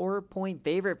a 4-point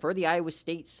favorite for the Iowa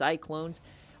State Cyclones.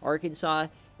 Arkansas,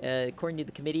 according to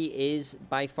the committee, is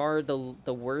by far the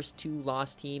worst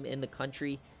 2-loss team in the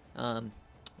country.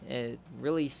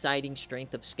 Really citing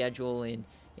strength of schedule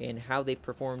and how they've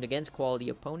performed against quality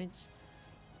opponents.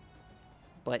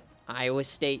 But Iowa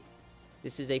State,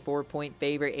 this is a 4-point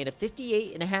favorite and a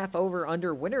 58.5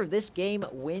 over-under. Winner of this game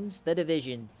wins the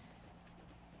division.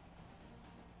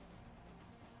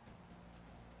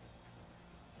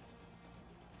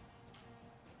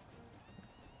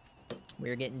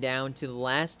 We're getting down to the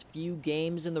last few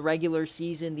games in the regular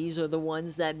season. These are the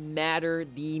ones that matter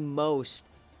the most.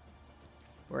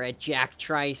 We're at Jack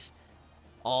Trice,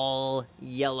 all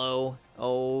yellow.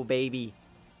 Oh, baby.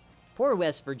 Poor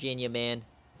West Virginia, man.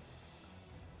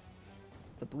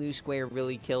 The blue square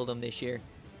really killed them this year.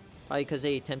 Probably because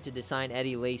they attempted to sign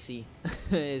Eddie Lacy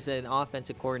as an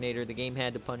offensive coordinator. The game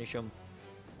had to punish them.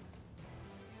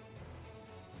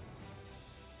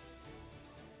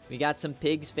 We got some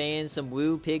Pigs fans, some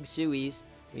Woo Pig Sueys.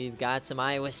 We've got some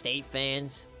Iowa State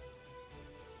fans.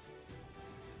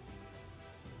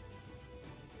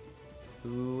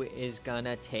 Who is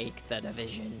gonna take the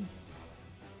division?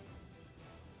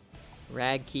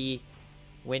 Radke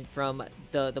went from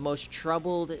the most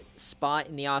troubled spot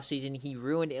in the offseason. He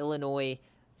ruined Illinois'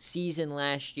 season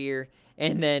last year.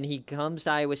 And then he comes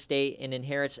to Iowa State and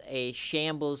inherits a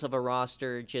shambles of a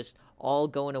roster, just all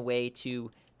going away to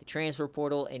the transfer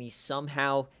portal, and he's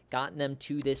somehow gotten them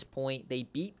to this point. They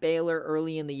beat Baylor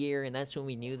early in the year, and that's when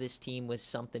we knew this team was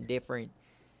something different.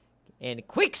 And a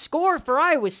quick score for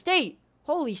Iowa State.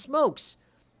 Holy smokes.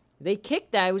 They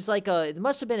kicked that. It was like it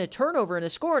must have been a turnover and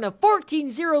a score, and a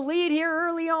 14-0 lead here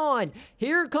early on.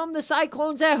 Here come the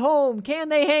Cyclones at home. Can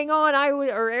they hang on?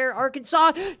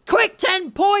 Arkansas, quick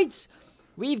 10 points.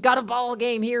 We've got a ball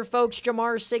game here, folks.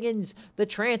 Jamar Siggins, the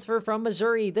transfer from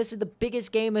Missouri. This is the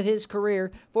biggest game of his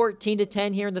career.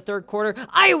 14-10 here in the third quarter.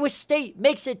 Iowa State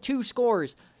makes it 2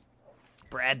 scores.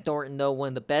 Brad Thornton, though, one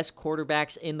of the best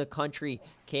quarterbacks in the country.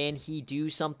 Can he do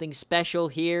something special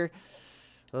here?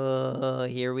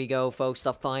 Here we go, folks.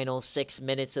 The final 6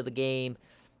 minutes of the game.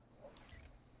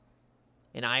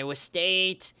 And Iowa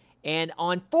State. And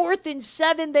on 4th and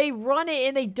 7, they run it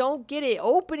and they don't get it.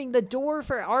 Opening the door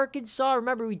for Arkansas.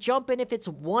 Remember, we jump in if it's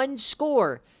one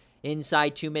score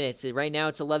inside 2 minutes. Right now,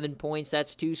 it's 11 points.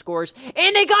 That's 2 scores.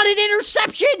 And they got an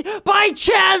interception by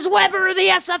Chaz Weber, the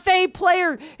SFA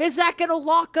player. Is that going to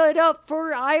lock it up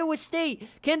for Iowa State?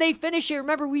 Can they finish it?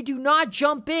 Remember, we do not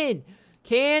jump in.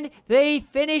 Can they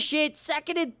finish it?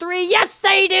 2nd and 3. Yes,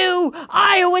 they do.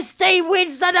 Iowa State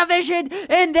wins the division,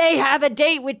 and they have a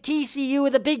date with TCU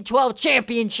in the Big 12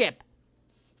 championship.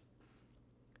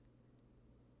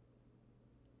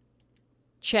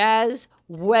 Chaz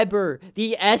Weber,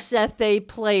 the SFA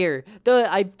player.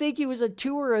 I think he was a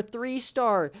 2 or a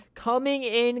 3-star, coming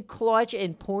in clutch,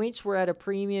 and points were at a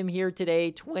premium here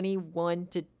today.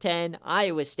 21-10.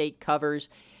 Iowa State covers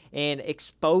and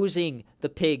exposing the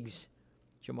Pigs.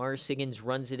 Jamar Siggins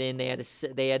runs it in. They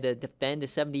had to defend a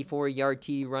 74-yard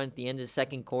TD run at the end of the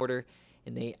second quarter,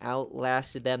 and they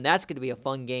outlasted them. That's going to be a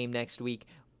fun game next week.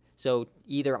 So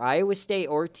either Iowa State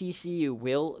or TCU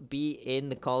will be in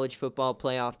the college football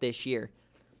playoff this year.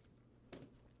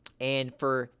 And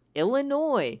for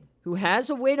Illinois, who has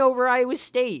a win over Iowa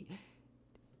State,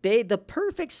 the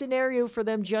perfect scenario for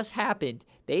them just happened.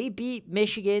 They beat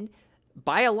Michigan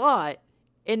by a lot,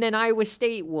 and then Iowa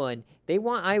State won. They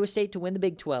want Iowa State to win the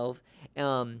Big 12.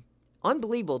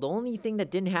 Unbelievable. The only thing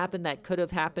that didn't happen that could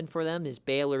have happened for them is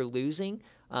Baylor losing.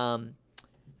 But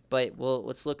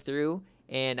let's look through.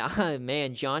 And,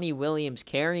 man, Johnny Williams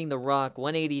carrying the rock,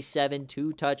 187,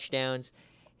 2 touchdowns.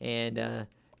 And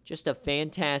just a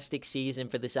fantastic season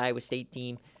for this Iowa State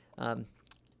team.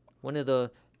 One of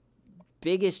the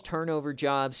biggest turnover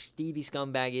jobs. Stevie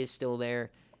Scumbag is still there.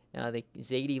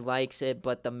 Zadie likes it,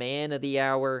 but the man of the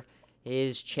hour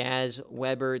is Chaz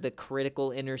Weber, the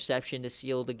critical interception to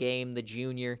seal the game, the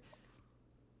junior.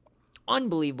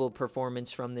 Unbelievable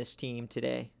performance from this team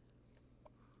today.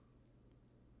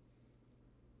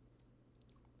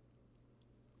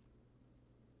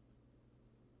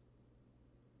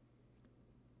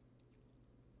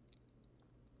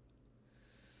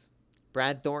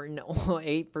 Brad Thornton,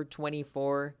 8 for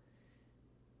 24.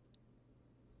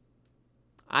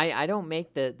 I don't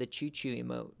make the choo-choo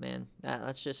emote, man.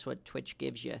 That's just what Twitch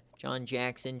gives you. John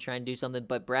Jackson trying to do something,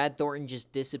 but Brad Thornton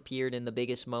just disappeared in the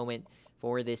biggest moment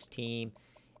for this team.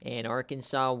 And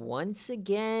Arkansas, once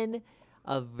again,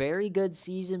 a very good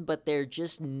season, but they're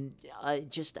just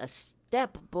a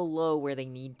step below where they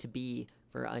need to be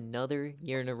for another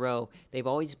year in a row. They've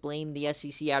always blamed the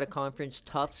SEC out-of-conference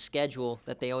tough schedule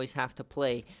that they always have to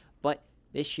play, but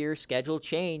this year's schedule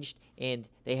changed, and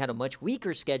they had a much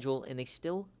weaker schedule, and they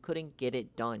still couldn't get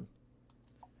it done.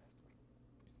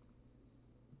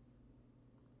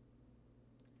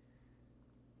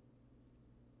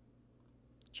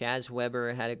 Chaz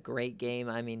Weber had a great game.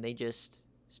 I mean, they just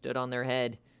stood on their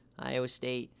head. Iowa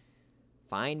State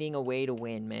finding a way to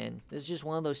win, man. This is just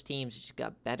one of those teams that just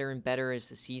got better and better as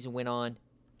the season went on.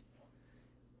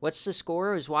 What's the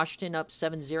score? Is Washington up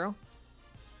 7-0?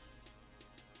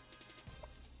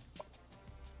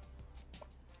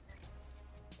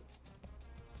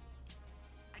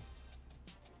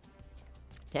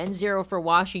 $10-0 for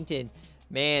Washington.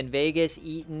 Man, Vegas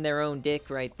eating their own dick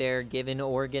right there, giving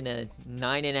Oregon a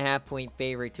 9.5-point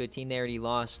favorite to a team they already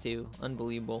lost to.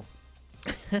 Unbelievable.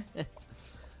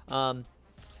 All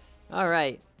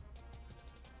right.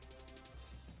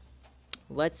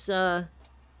 Let's,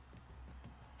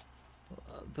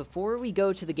 before we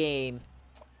go to the game,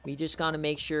 we just got to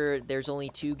make sure there's only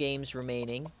 2 games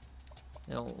remaining.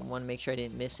 I want to make sure I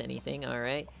didn't miss anything. All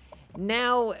right.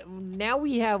 Now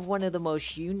we have one of the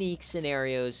most unique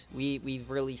scenarios we've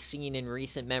really seen in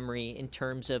recent memory in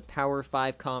terms of Power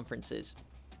 5 conferences.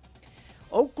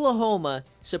 Oklahoma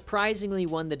surprisingly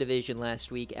won the division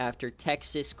last week after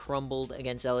Texas crumbled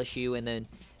against LSU and then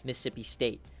Mississippi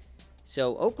State.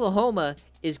 So Oklahoma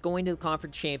is going to the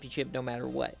conference championship no matter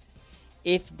what.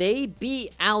 If they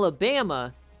beat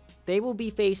Alabama, they will be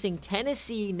facing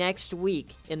Tennessee next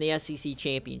week in the SEC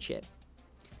championship.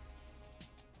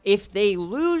 If they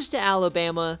lose to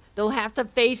Alabama, they'll have to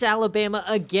face Alabama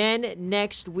again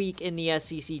next week in the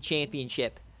SEC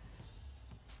championship.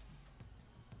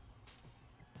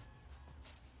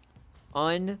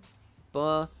 Unbelievable.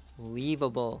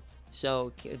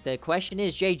 So the question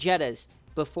is, Jay Jettas,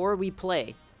 before we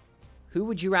play, who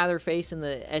would you rather face in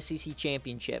the SEC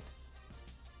championship?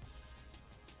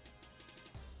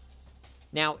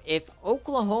 Now, if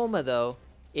Oklahoma, though,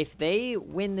 if they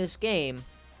win this game,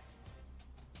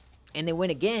 and they win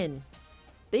again,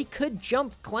 they could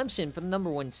jump Clemson for the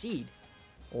 #1 seed,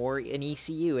 or an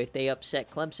ECU if they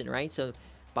upset Clemson, right? So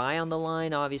buy on the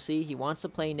line, obviously. He wants to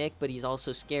play Nick, but he's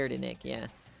also scared of Nick, yeah.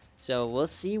 So we'll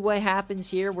see what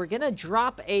happens here. We're going to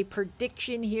drop a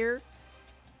prediction here.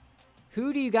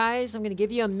 Who do you guys, I'm going to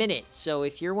give you a minute. So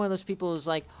if you're one of those people who's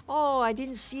like, oh, I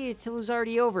didn't see it till it was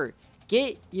already over,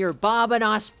 get your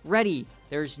Bobanos ready.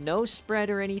 There's no spread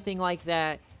or anything like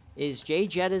that. Is Jay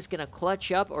Jettas going to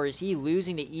clutch up, or is he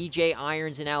losing to EJ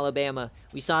Irons in Alabama?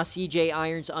 We saw CJ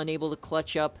Irons unable to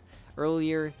clutch up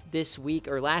earlier this week,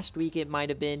 or last week it might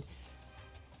have been.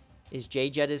 Is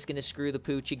Jay Jettas going to screw the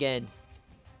pooch again?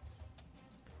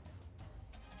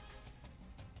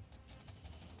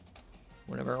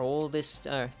 One of our oldest,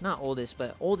 not oldest,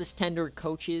 but oldest tenured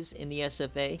coaches in the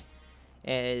SFA.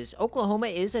 As Oklahoma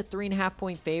is a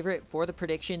 3.5-point favorite for the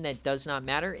prediction, that does not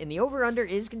matter. And the over-under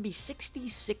is going to be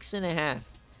 66.5.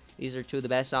 These are two of the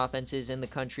best offenses in the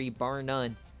country, bar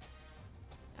none.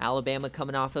 Alabama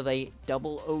coming off of a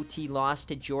double OT loss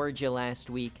to Georgia last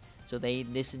week. So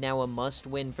this is now a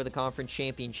must-win for the conference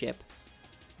championship.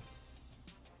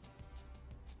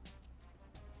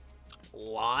 A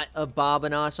lot of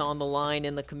Bobanos on the line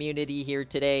in the community here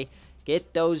today.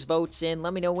 Get those votes in.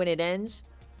 Let me know when it ends.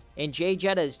 And Jay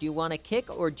Jettas, do you want to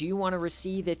kick or do you want to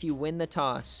receive if you win the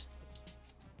toss?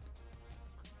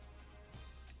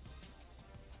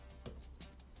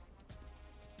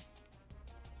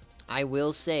 I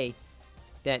will say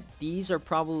that these are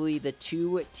probably the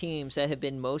two teams that have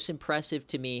been most impressive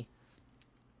to me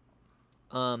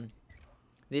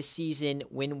this season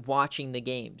when watching the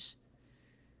games.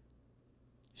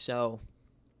 So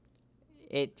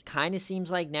it kind of seems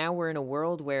like now we're in a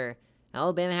world where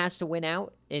Alabama has to win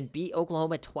out and beat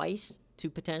Oklahoma twice to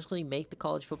potentially make the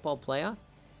college football playoff.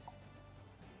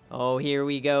 Oh, here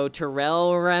we go.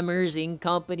 Terrell Remmers in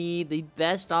company, the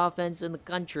best offense in the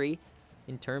country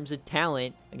in terms of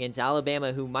talent against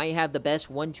Alabama, who might have the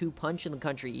best 1-2 punch in the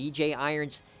country. EJ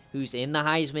Irons, who's in the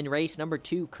Heisman race,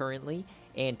 #2 currently,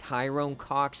 and Tyrone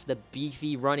Cox, the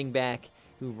beefy running back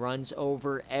who runs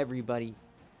over everybody.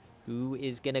 Who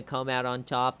is going to come out on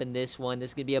top in this one? This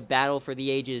is going to be a battle for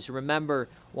the ages. Remember,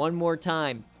 one more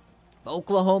time,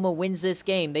 Oklahoma wins this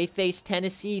game. They face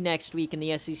Tennessee next week in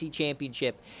the SEC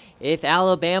Championship. If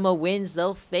Alabama wins,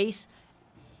 they'll face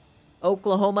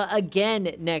Oklahoma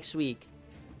again next week.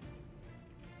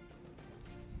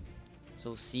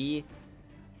 So we'll see.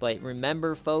 But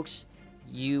remember, folks,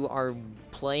 you are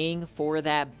playing for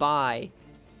that bye.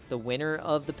 The winner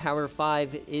of the Power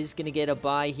 5 is going to get a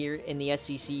bye here in the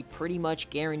SEC, pretty much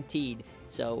guaranteed.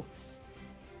 So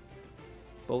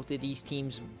both of these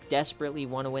teams desperately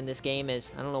want to win this game,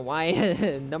 as I don't know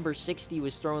why number 60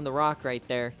 was throwing the rock right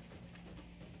there.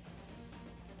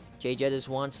 Jay Jettas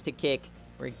wants to kick.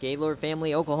 We're at Gaylord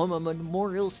Family Oklahoma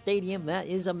Memorial Stadium. That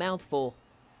is a mouthful.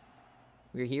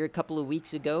 We were here a couple of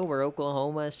weeks ago where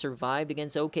Oklahoma survived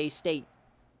against OK State.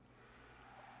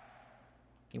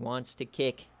 He wants to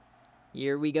kick.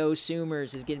 Here we go,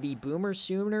 Soomers. Is it going to be Boomer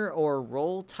Sooner or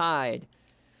Roll Tide?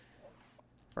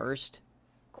 First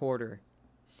quarter.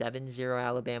 7-0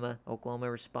 Alabama.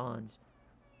 Oklahoma responds.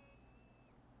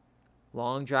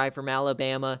 Long drive from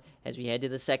Alabama as we head to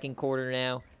the second quarter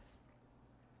now.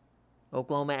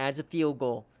 Oklahoma adds a field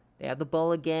goal. They have the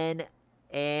ball again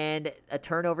and a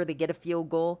turnover. They get a field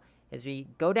goal as we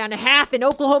go down to half, and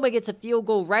Oklahoma gets a field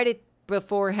goal right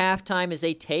before halftime as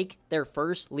they take their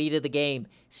first lead of the game,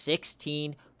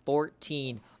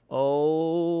 16-14.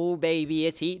 Oh, baby,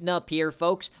 it's heating up here,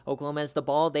 folks. Oklahoma has the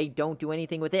ball. They don't do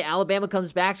anything with it. Alabama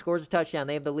comes back, scores a touchdown.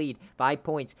 They have the lead, 5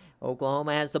 points.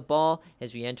 Oklahoma has the ball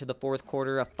as we enter the fourth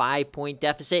quarter, a 5-point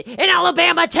deficit, and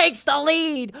Alabama takes the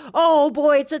lead. Oh,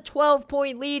 boy, it's a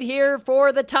 12-point lead here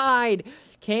for the Tide.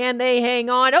 Can they hang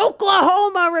on?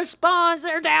 Oklahoma responds.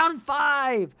 They're down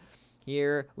 5.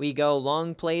 Here we go.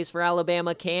 Long plays for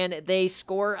Alabama. Can they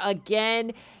score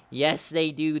again? Yes,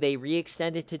 they do. They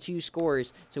re-extend it to 2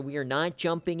 scores. So we are not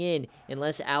jumping in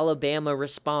unless Alabama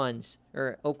responds,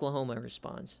 or Oklahoma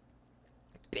responds.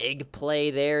 Big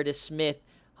play there to Smith.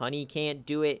 Honey can't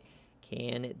do it.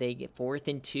 Can they get 4th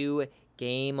and 2?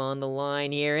 Game on the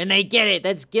line here, and they get it.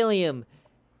 That's Gilliam.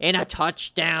 And a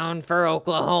touchdown for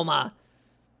Oklahoma.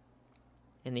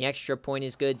 And the extra point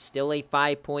is good. Still a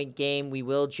 5-point game. We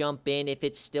will jump in if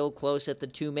it's still close at the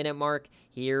 2-minute mark.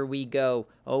 Here we go.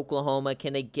 Oklahoma,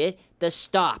 can they get the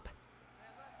stop?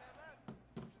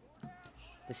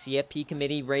 The CFP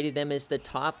committee rated them as the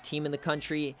top team in the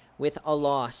country with a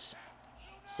loss.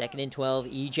 2nd and 12.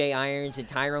 EJ Irons and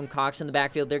Tyrone Cox in the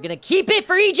backfield. They're going to keep it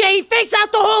for EJ. He fakes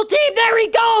out the whole team. There he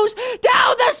goes.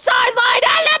 Down the sideline.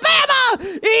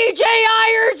 Alabama. EJ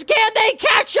Irons. Can they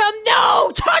catch him?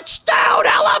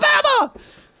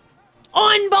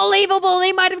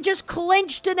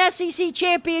 clinched an SEC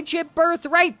championship berth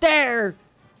right there.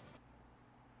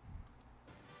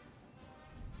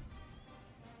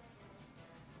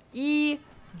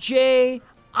 E.J.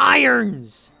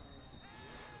 Irons.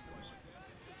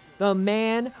 The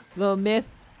man, the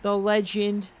myth, the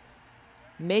legend,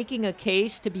 making a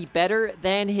case to be better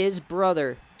than his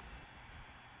brother.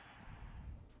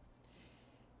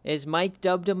 As Mike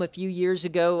dubbed him a few years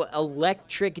ago,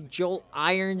 Electric Jolt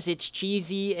Irons. It's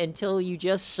cheesy until you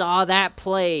just saw that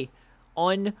play.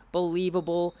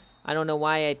 Unbelievable. I don't know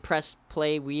why I pressed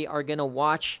play. We are going to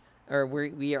watch, or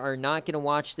we are not going to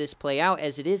watch this play out,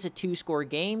 as it is a 2-score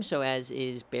game, so as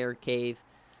is BearCave.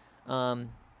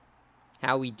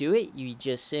 How we do it, you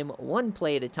just sim one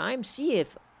play at a time, see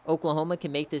if Oklahoma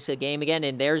can make this a game again.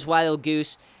 And there's Wild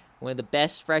Goose, one of the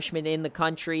best freshmen in the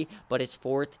country, but it's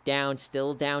 4th down,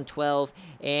 still down 12,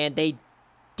 and they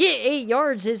get 8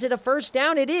 yards. Is it a first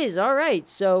down? It is. All right,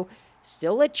 so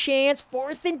still a chance.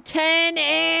 4th and 10,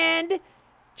 and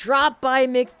drop by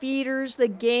McFeeters. The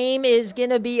game is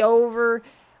going to be over.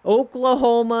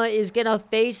 Oklahoma is going to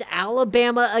face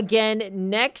Alabama again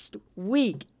next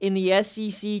week in the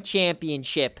SEC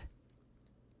Championship.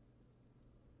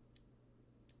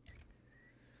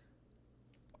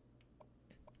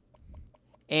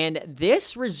 And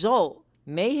this result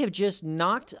may have just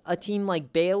knocked a team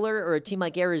like Baylor or a team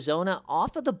like Arizona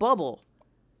off of the bubble.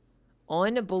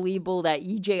 Unbelievable that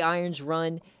E.J. Irons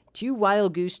run 2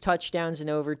 Wild Goose touchdowns in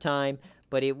overtime,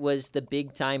 but it was the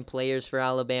big-time players for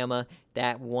Alabama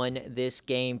that won this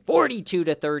game.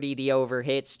 42-30, the over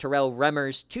hits. Terrell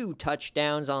Remmers, 2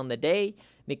 touchdowns on the day.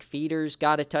 McFeeters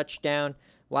got a touchdown.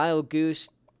 Wild Goose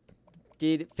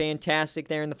did fantastic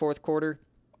there in the 4th quarter.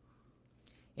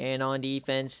 And on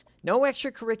defense, no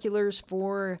extracurriculars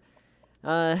for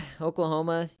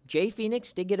Oklahoma. Jay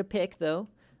Phoenix did get a pick, though.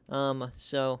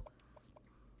 So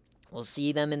we'll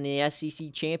see them in the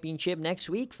SEC Championship next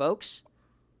week, folks.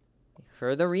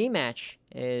 For the rematch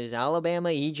is Alabama,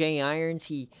 E.J. Irons.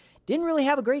 He didn't really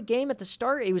have a great game at the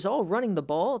start. It was all running the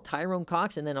ball, Tyrone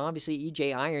Cox, and then obviously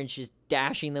E.J. Irons just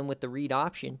dashing them with the read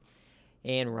option.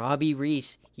 And Robbie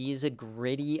Reese, he is a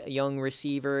gritty young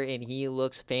receiver, and he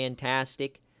looks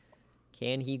fantastic.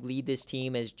 Can he lead this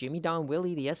team as Jimmy Don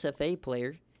Willie, the SFA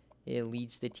player,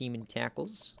 leads the team in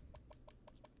tackles?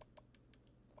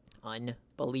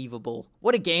 Unbelievable.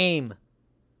 What a game.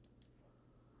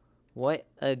 What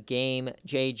a game,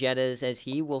 Jay Jettas, as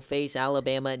he will face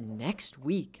Alabama next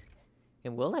week.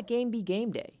 And will that game be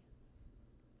game day?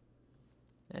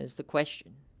 That is the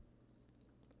question.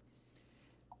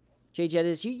 Jay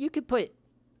Jettas, you could put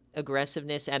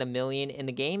aggressiveness at 1,000,000, and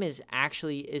the game is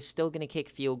still going to kick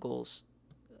field goals.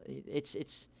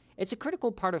 It's a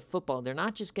critical part of football. They're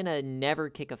not just going to never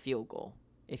kick a field goal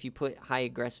if you put high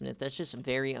aggressiveness. That's just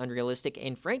very unrealistic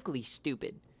and frankly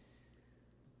stupid.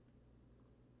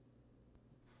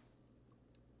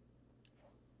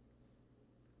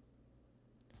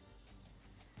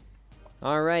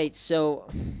 All right, so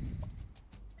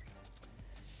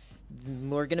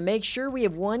we're going to make sure we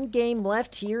have one game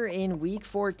left here in Week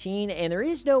 14, and there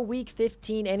is no Week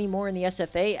 15 anymore in the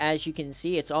SFA. As you can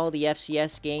see, it's all the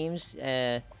FCS games.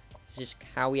 It's just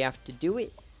how we have to do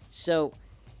it. So,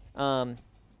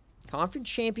 Conference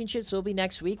Championships will be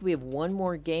next week. We have one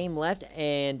more game left,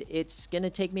 and it's going to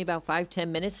take me about 5-10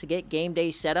 minutes to get game day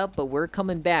set up, but we're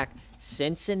coming back.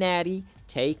 Cincinnati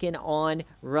taking on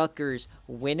Rutgers.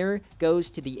 Winner goes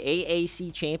to the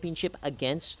AAC Championship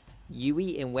against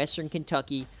UWI in Western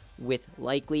Kentucky with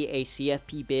likely a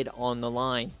CFP bid on the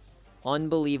line.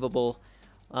 Unbelievable.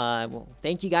 Well,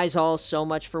 thank you guys all so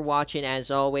much for watching,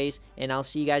 as always, and I'll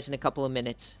see you guys in a couple of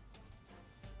minutes.